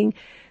fascinating,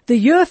 the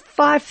year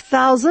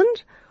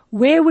 5000,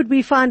 where would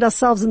we find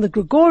ourselves in the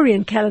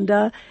Gregorian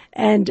calendar?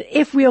 And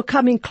if we are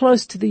coming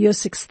close to the year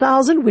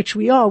 6000, which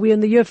we're in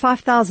the year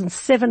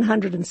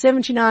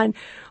 5779,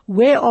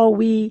 where are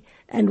we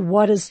and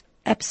what is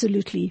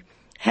absolutely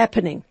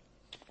happening?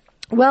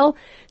 Well,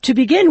 to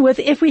begin with,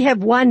 if we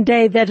have one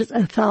day that is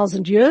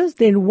 1,000 years,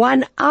 then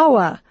 1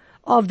 hour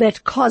of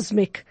that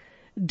cosmic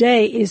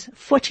day is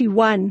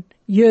 41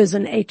 years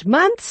and 8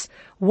 months.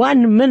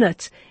 1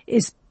 minute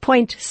is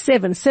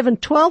 0.7,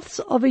 7/12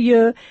 of a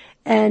year,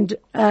 and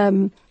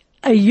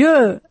a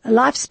year, a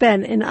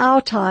lifespan in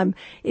our time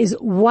is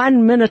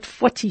 1 minute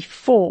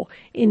 44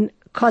 in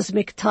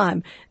cosmic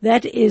time.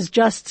 That is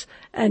just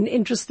an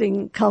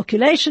interesting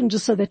calculation,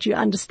 just so that you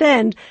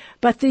understand.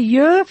 But the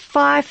year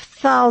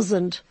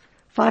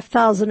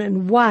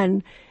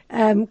 5001,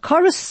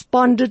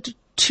 corresponded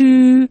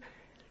to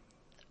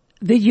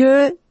the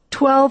year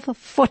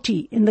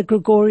 1240 in the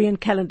Gregorian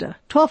calendar.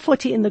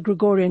 1240 in the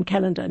Gregorian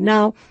calendar.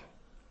 Now,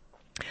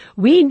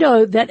 we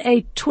know that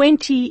a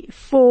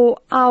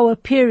 24-hour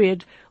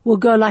period will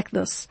go like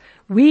this.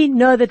 We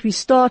know that we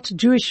start through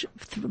Jewish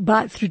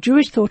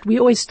thought, we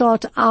always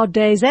start our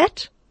days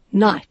at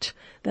night.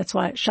 That's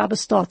why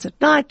Shabbos starts at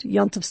night,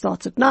 Yom Tov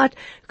starts at night,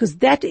 because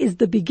that is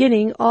the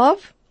beginning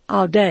of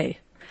our day.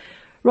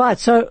 Right,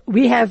 so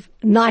we have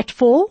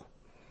nightfall.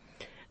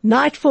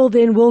 Nightfall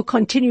then will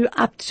continue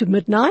up to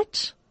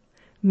midnight.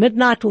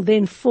 Midnight will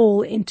then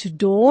fall into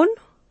dawn.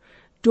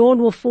 Dawn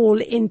will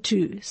fall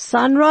into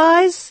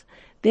sunrise.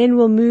 Then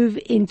we'll move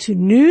into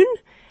noon.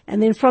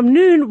 And then from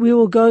noon, we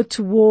will go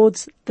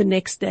towards the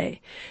next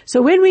day.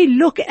 So when we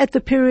look at the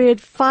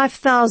period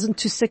 5000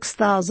 to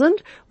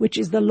 6000, which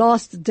is the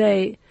last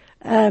day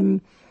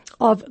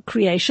of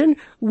creation,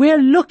 we're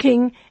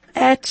looking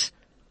at,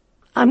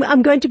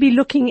 I'm going to be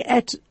looking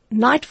at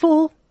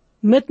nightfall,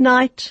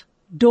 midnight,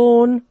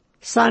 dawn,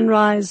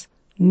 sunrise,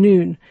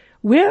 noon.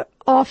 We're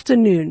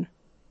afternoon.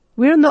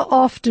 We're in the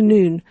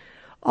afternoon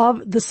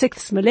of the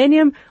 6th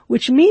millennium,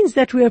 which means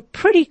that we're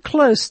pretty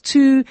close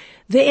to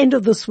the end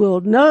of this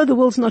world. No, the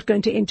world's not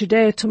going to end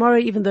today or tomorrow,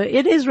 even though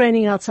it is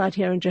raining outside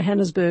here in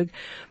Johannesburg.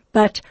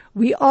 But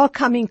we are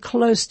coming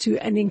close to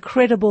an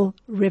incredible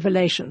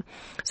revelation.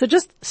 So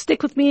just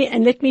stick with me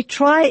and let me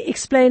try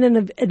explain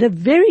in a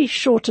very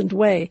shortened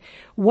way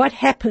what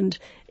happened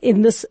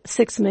in this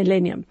 6th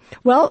millennium.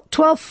 Well,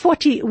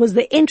 1240 was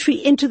the entry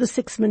into the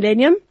 6th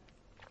millennium.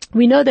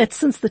 We know that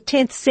since the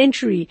 10th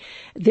century,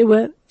 there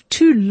were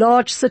two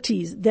large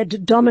cities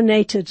that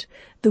dominated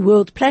the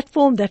world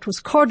platform. That was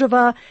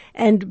Cordova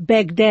and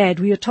Baghdad.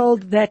 We are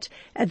told that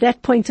at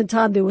that point in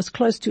time there was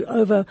close to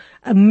over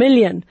 1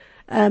 million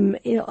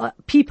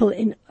people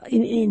in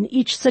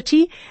each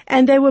city,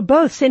 and they were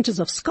both centers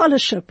of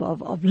scholarship,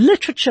 of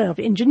literature, of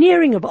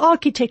engineering, of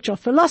architecture, of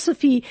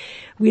philosophy.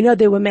 We know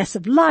there were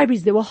massive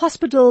libraries, there were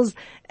hospitals,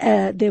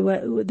 there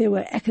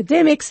were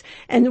academics,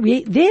 and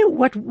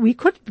what we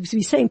could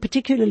be saying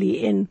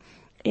particularly in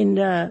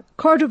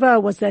Cordova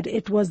was that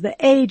it was the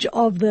age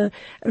of the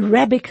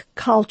Arabic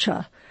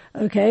culture.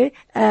 Okay,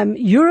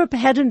 Europe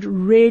hadn't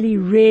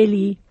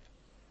really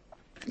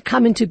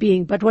come into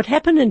being, but what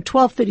happened in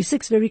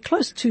 1236, very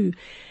close to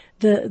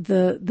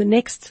the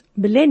next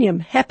millennium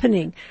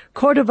happening,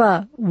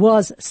 Cordova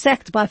was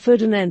sacked by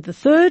Ferdinand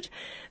III.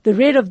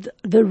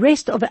 The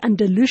rest of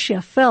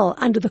Andalusia fell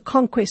under the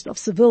conquest of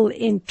Seville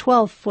in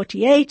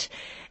 1248,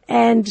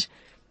 and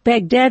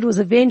Baghdad was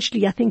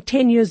eventually, I think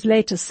 10 years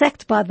later,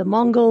 sacked by the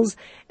Mongols,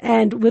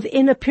 and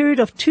within a period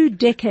of 2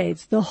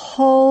 decades, the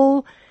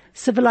whole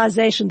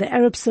civilization, the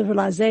Arab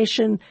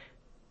civilization,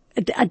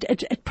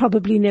 it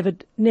probably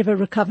never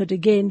recovered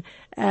again.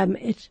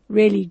 It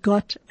really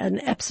got an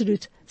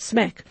absolute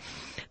smack.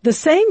 The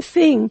same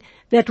thing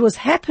that was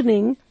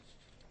happening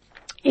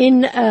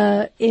in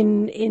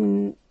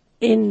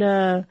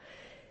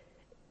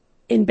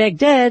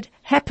Baghdad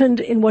happened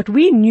in what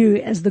we knew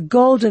as the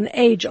golden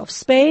age of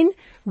Spain.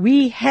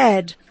 We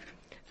had,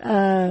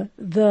 we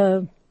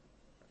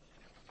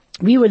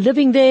were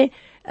living there,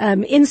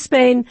 in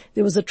Spain.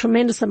 There was a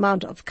tremendous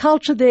amount of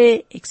culture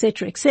there,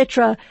 etc.,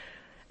 etc.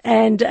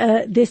 And,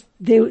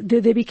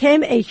 there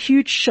became a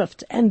huge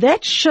shift. And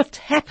that shift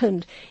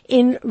happened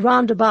in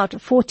round about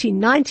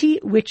 1490,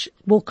 which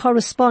will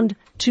correspond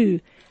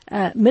to,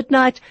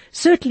 midnight.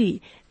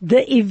 Certainly,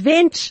 the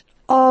event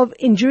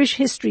in Jewish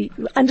history,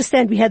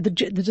 understand we had the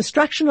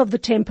destruction of the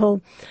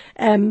temple,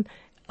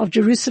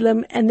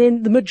 Jerusalem, and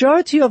then the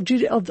majority of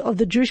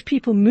the Jewish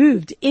people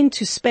moved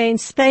into Spain.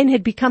 Spain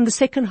had become the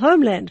second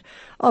homeland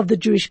of the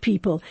Jewish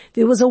people.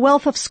 There was a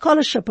wealth of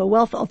scholarship, a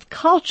wealth of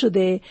culture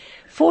there.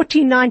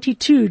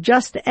 1492,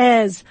 just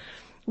as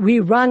we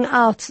rung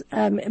out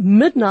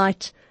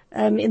midnight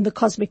in the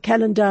cosmic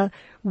calendar,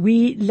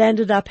 we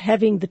landed up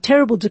having the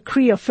terrible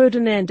decree of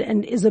Ferdinand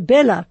and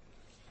Isabella.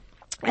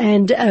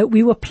 And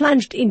we were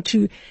plunged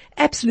into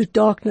absolute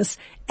darkness.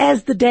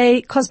 As the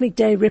day, cosmic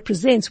day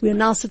represents, we are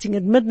now sitting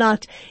at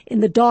midnight in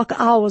the dark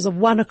hours of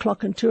 1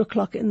 o'clock and 2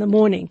 o'clock in the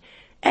morning.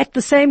 At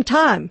the same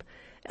time,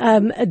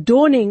 a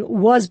dawning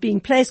was being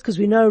placed, because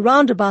we know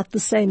around about the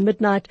same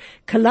midnight,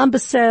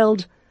 Columbus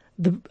sailed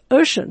the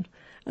ocean,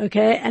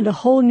 okay, and a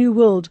whole new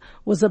world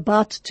was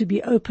about to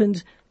be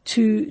opened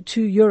to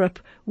Europe,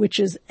 which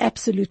is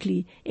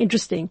absolutely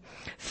interesting.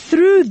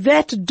 Through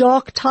that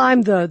dark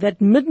time, though, that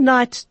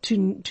midnight to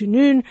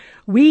noon,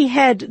 we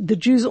had the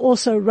Jews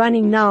also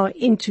running now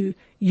into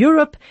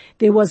Europe.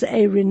 There was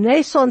a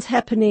renaissance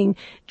happening.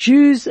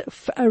 Jews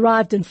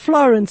arrived in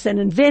Florence and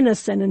in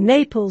Venice and in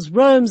Naples,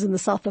 Rome, in the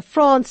south of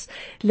France.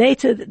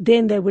 Later,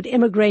 then they would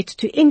emigrate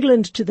to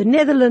England, to the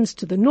Netherlands,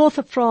 to the north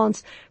of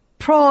France,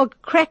 Prague,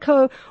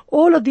 Krakow.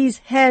 All of these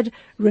had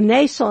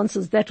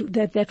renaissances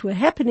that were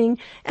happening,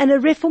 and a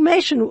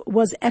reformation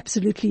was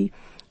absolutely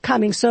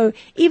coming. So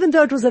even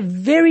though it was a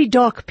very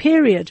dark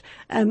period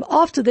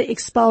after the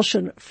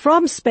expulsion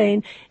from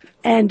Spain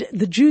and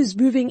the Jews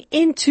moving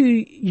into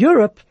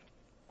Europe,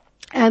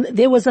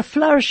 there was a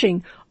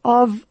flourishing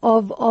of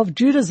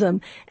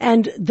Judaism.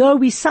 And though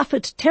we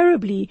suffered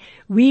terribly,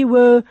 we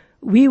were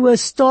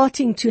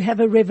starting to have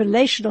a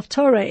revelation of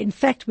Torah. In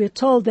fact, we're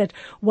told that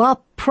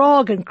while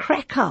Prague and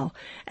Krakow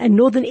and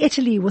northern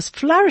Italy was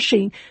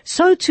flourishing,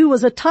 so too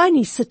was a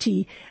tiny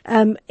city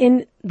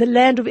in the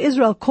land of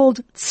Israel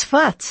called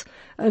Tzfat.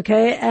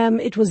 Okay,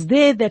 it was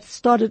there that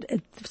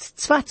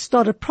Tzfat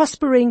started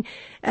prospering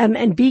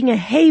and being a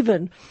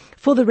haven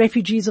for the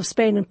refugees of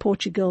Spain and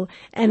Portugal,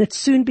 and it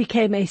soon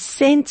became a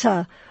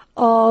center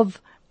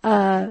of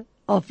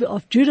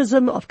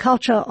Judaism, of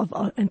culture,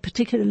 and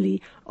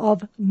particularly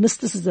of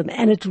mysticism.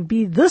 And it will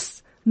be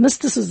this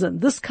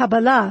mysticism, this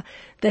Kabbalah,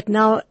 that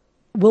now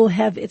will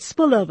have its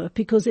spillover,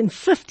 because in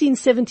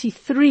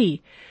 1573,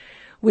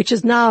 which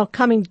is now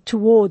coming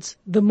towards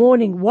the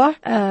morning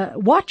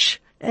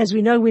watch, as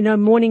we know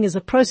morning is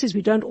a process.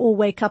 We don't all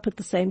wake up at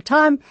the same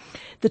time.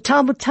 The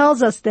Talmud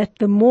tells us that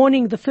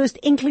the first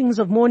inklings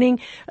of morning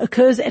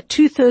occurs at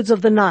 2/3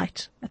 of the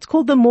night. It's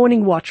called the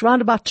morning watch,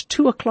 around about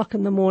 2 o'clock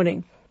in the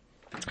morning.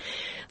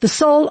 The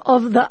soul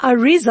of the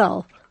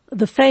Arizal,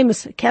 the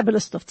famous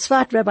Kabbalist of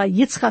Tzfat, Rabbi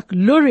Yitzchak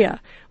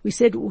Luria, we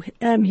said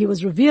he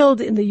was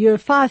revealed in the year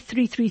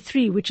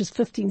 5333, which is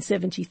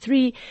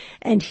 1573,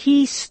 and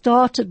he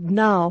started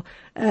now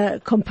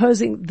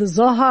composing the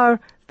Zohar,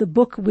 the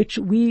book which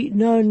we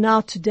know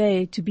now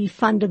today to be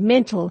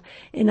fundamental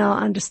in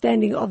our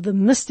understanding of the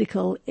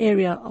mystical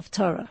area of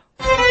Torah.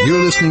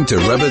 You're listening to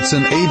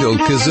Rebbetzin Adol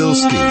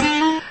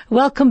Kazilski.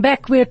 Welcome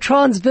back. We're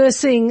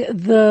transversing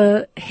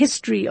the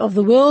history of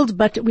the world,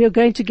 but we are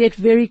going to get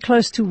very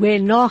close to where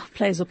Noach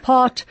plays a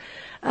part.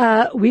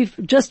 We're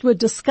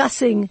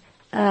discussing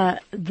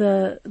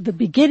the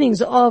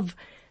beginnings of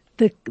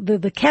the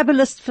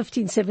Kabbalist,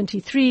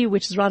 1573,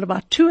 which is around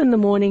about 2 in the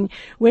morning.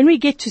 When we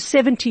get to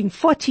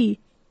 1740,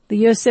 the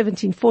year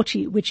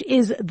 1740, which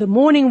is the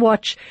morning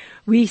watch,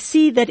 we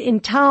see that in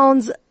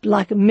towns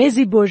like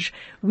Mezibuzh,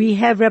 we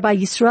have Rabbi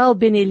Yisrael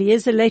ben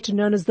Eliezer, later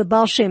known as the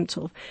Baal Shem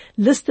Tov,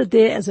 listed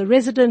there as a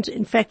resident.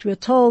 In fact, we're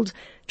told,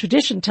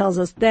 tradition tells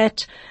us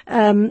that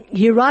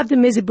he arrived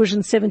in Mezibuzh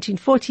in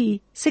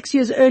 1740. 6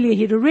 years earlier,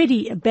 he'd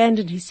already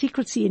abandoned his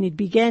secrecy and he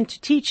began to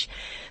teach.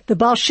 The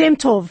Baal Shem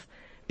Tov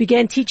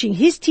began teaching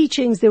his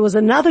teachings. There was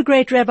another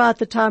great rabbi at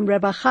the time,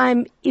 Rabbi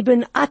Chaim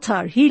ibn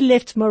Attar. He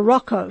left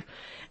Morocco.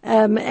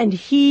 And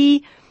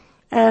he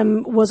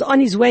was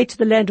on his way to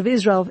the land of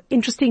Israel.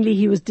 Interestingly,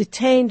 he was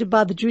detained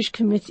by the Jewish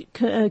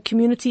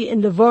community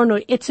in Livorno,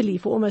 Italy,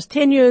 for almost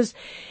 10 years.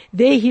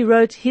 There he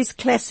wrote his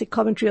classic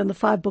commentary on the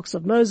 5 books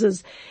of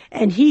Moses.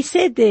 And he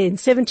said there in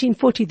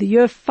 1740, the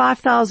year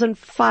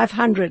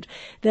 5500,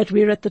 that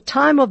we're at the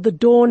time of the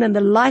dawn and the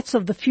lights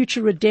of the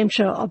future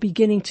redemption are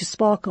beginning to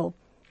sparkle.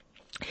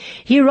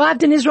 He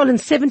arrived in Israel in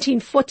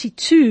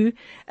 1742.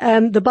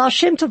 The Baal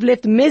Shem Tov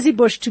left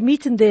Mezibuzh to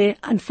meet him there.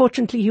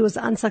 Unfortunately, he was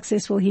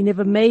unsuccessful. He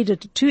never made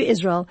it to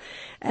Israel.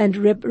 And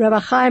Rabbi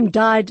Chaim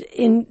died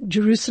in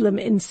Jerusalem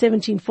in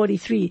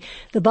 1743.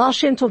 The Baal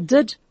Shem Tov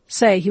did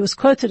say, he was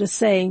quoted as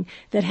saying,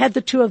 that had the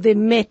two of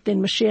them met,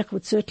 then Mashiach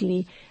would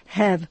certainly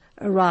have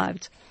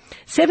arrived.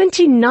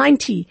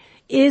 1790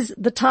 is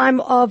the time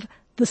of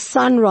the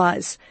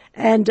sunrise.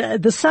 And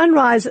the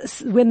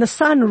sunrise, when the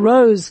sun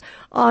rose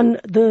on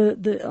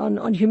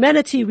on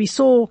humanity, we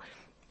saw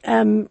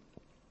the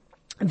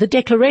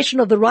Declaration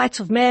of the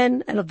Rights of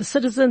Man and of the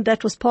Citizen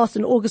that was passed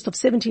in August of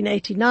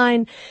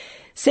 1789.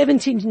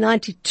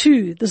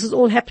 1792, this is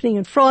all happening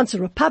in France. A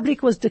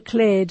republic was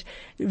declared.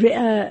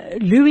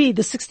 Louis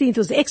XVI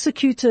was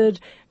executed.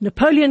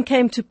 Napoleon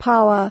came to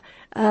power.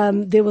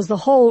 There was the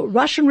whole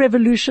Russian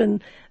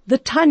Revolution, the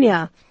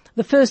Tanya,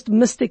 the first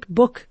mystic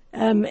book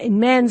in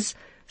man's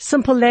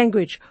simple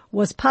language,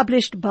 was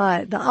published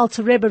by the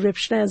Alter Rebbe, Reb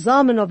Shneir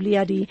Zalman of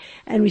Liadi,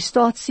 and we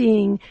start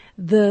seeing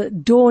the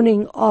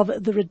dawning of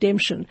the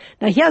redemption.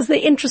 Now here's the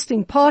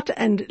interesting part,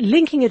 and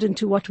linking it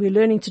into what we're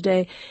learning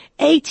today.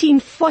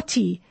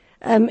 1840,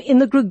 in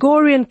the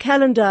Gregorian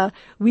calendar,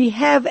 we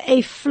have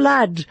a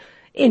flood,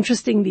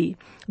 interestingly.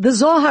 The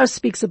Zohar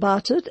speaks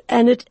about it,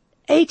 and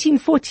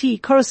 1840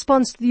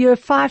 corresponds to the year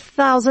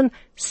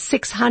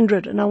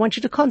 5,600. And I want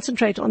you to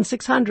concentrate on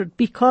 600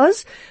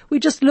 because we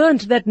just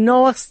learned that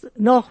Noah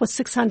was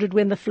 600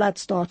 when the flood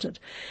started.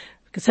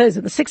 So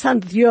in the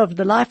 600th year of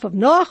the life of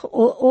Noah,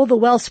 all the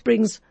well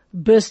springs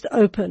burst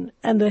open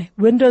and the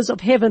windows of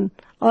heaven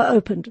are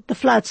opened. The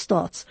flood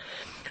starts.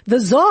 The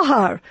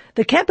Zohar,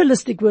 the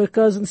Kabbalistic work,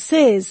 goes and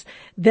says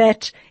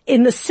that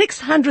in the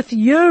 600th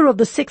year of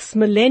the 6th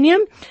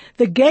millennium,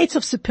 the gates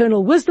of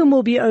supernal wisdom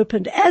will be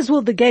opened, as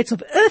will the gates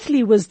of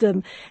earthly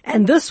wisdom,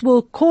 and this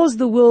will cause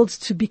the world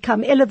to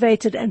become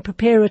elevated and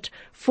prepare it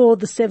for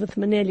the 7th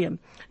millennium.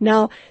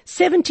 Now,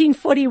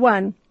 1840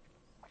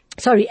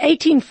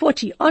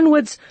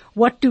 onwards,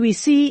 what do we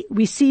see?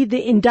 We see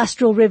the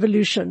Industrial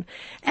Revolution.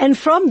 And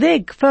from there,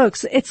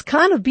 folks, it's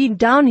kind of been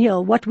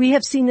downhill. What we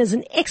have seen is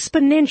an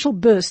exponential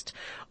burst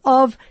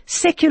of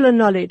secular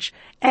knowledge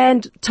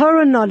and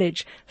Torah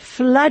knowledge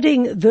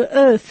flooding the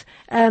earth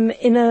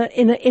in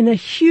a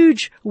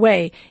huge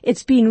way.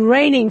 It's been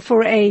raining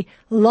for a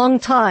long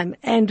time,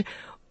 and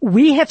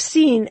we have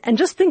seen, and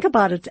just think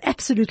about it, it's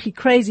absolutely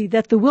crazy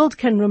that the world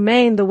can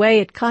remain the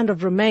way it kind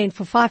of remained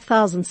for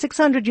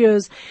 5,600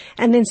 years,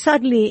 and then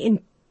suddenly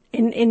in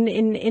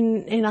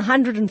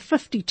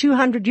 150,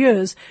 200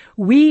 years,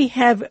 we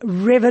have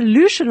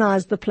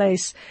revolutionized the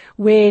place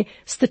where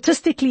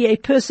statistically a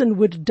person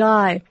would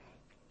die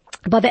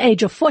by the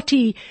age of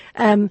 40.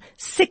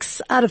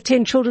 6 out of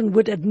 10 children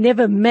would have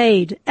never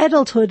made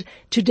adulthood.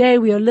 Today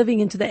we are living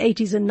into the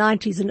 80s and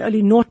 90s, and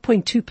only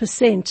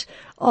 0.2%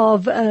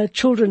 of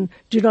children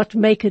do not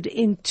make it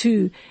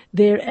into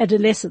their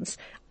adolescence.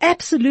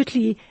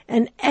 Absolutely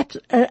a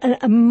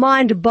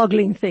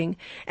mind-boggling thing.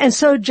 And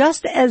so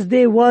just as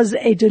there was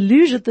a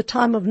deluge at the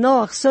time of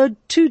Noah, so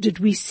too did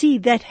we see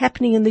that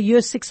happening in the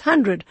year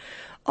 600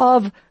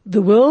 of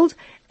the world.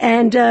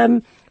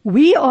 And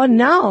we are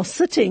now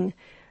sitting,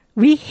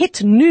 we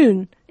hit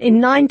noon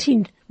in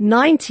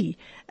 1990.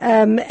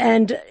 And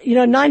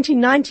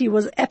 1990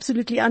 was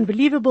absolutely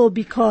unbelievable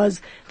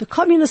because the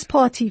Communist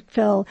Party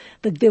fell,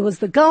 there was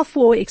the Gulf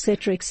War,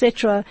 etc.,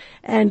 etc.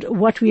 And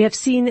what we have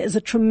seen is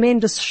a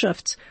tremendous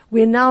shift.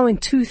 We're now in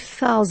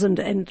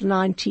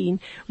 2019.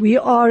 We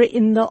are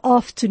in the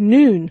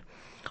afternoon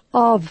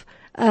of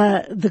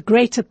the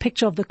greater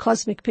picture, of the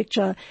cosmic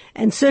picture,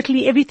 and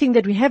certainly everything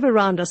that we have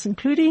around us,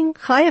 including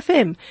Chai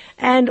FM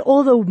and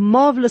all the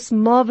marvelous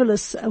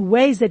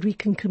ways that we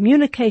can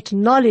communicate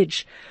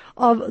knowledge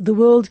of the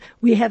world.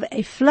 We have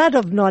a flood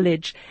of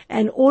knowledge,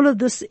 and all of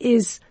this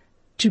is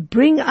to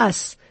bring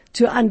us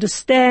to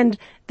understand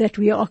that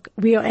we are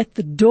at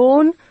the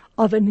dawn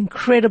of an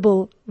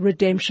incredible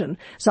redemption.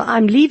 So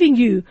I'm leaving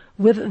you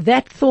with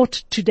that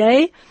thought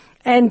today.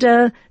 And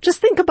just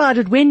think about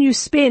it when you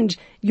spend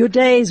your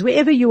days,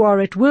 wherever you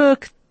are, at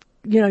work,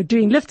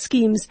 doing lift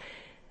schemes.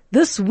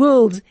 This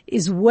world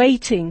is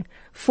waiting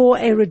for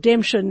a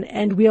redemption,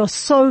 and we are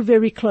so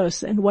very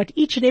close. And what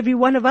each and every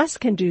one of us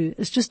can do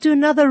is just do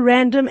another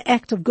random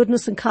act of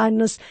goodness and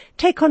kindness,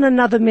 take on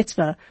another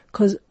mitzvah,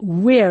 because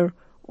we're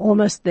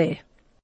almost there.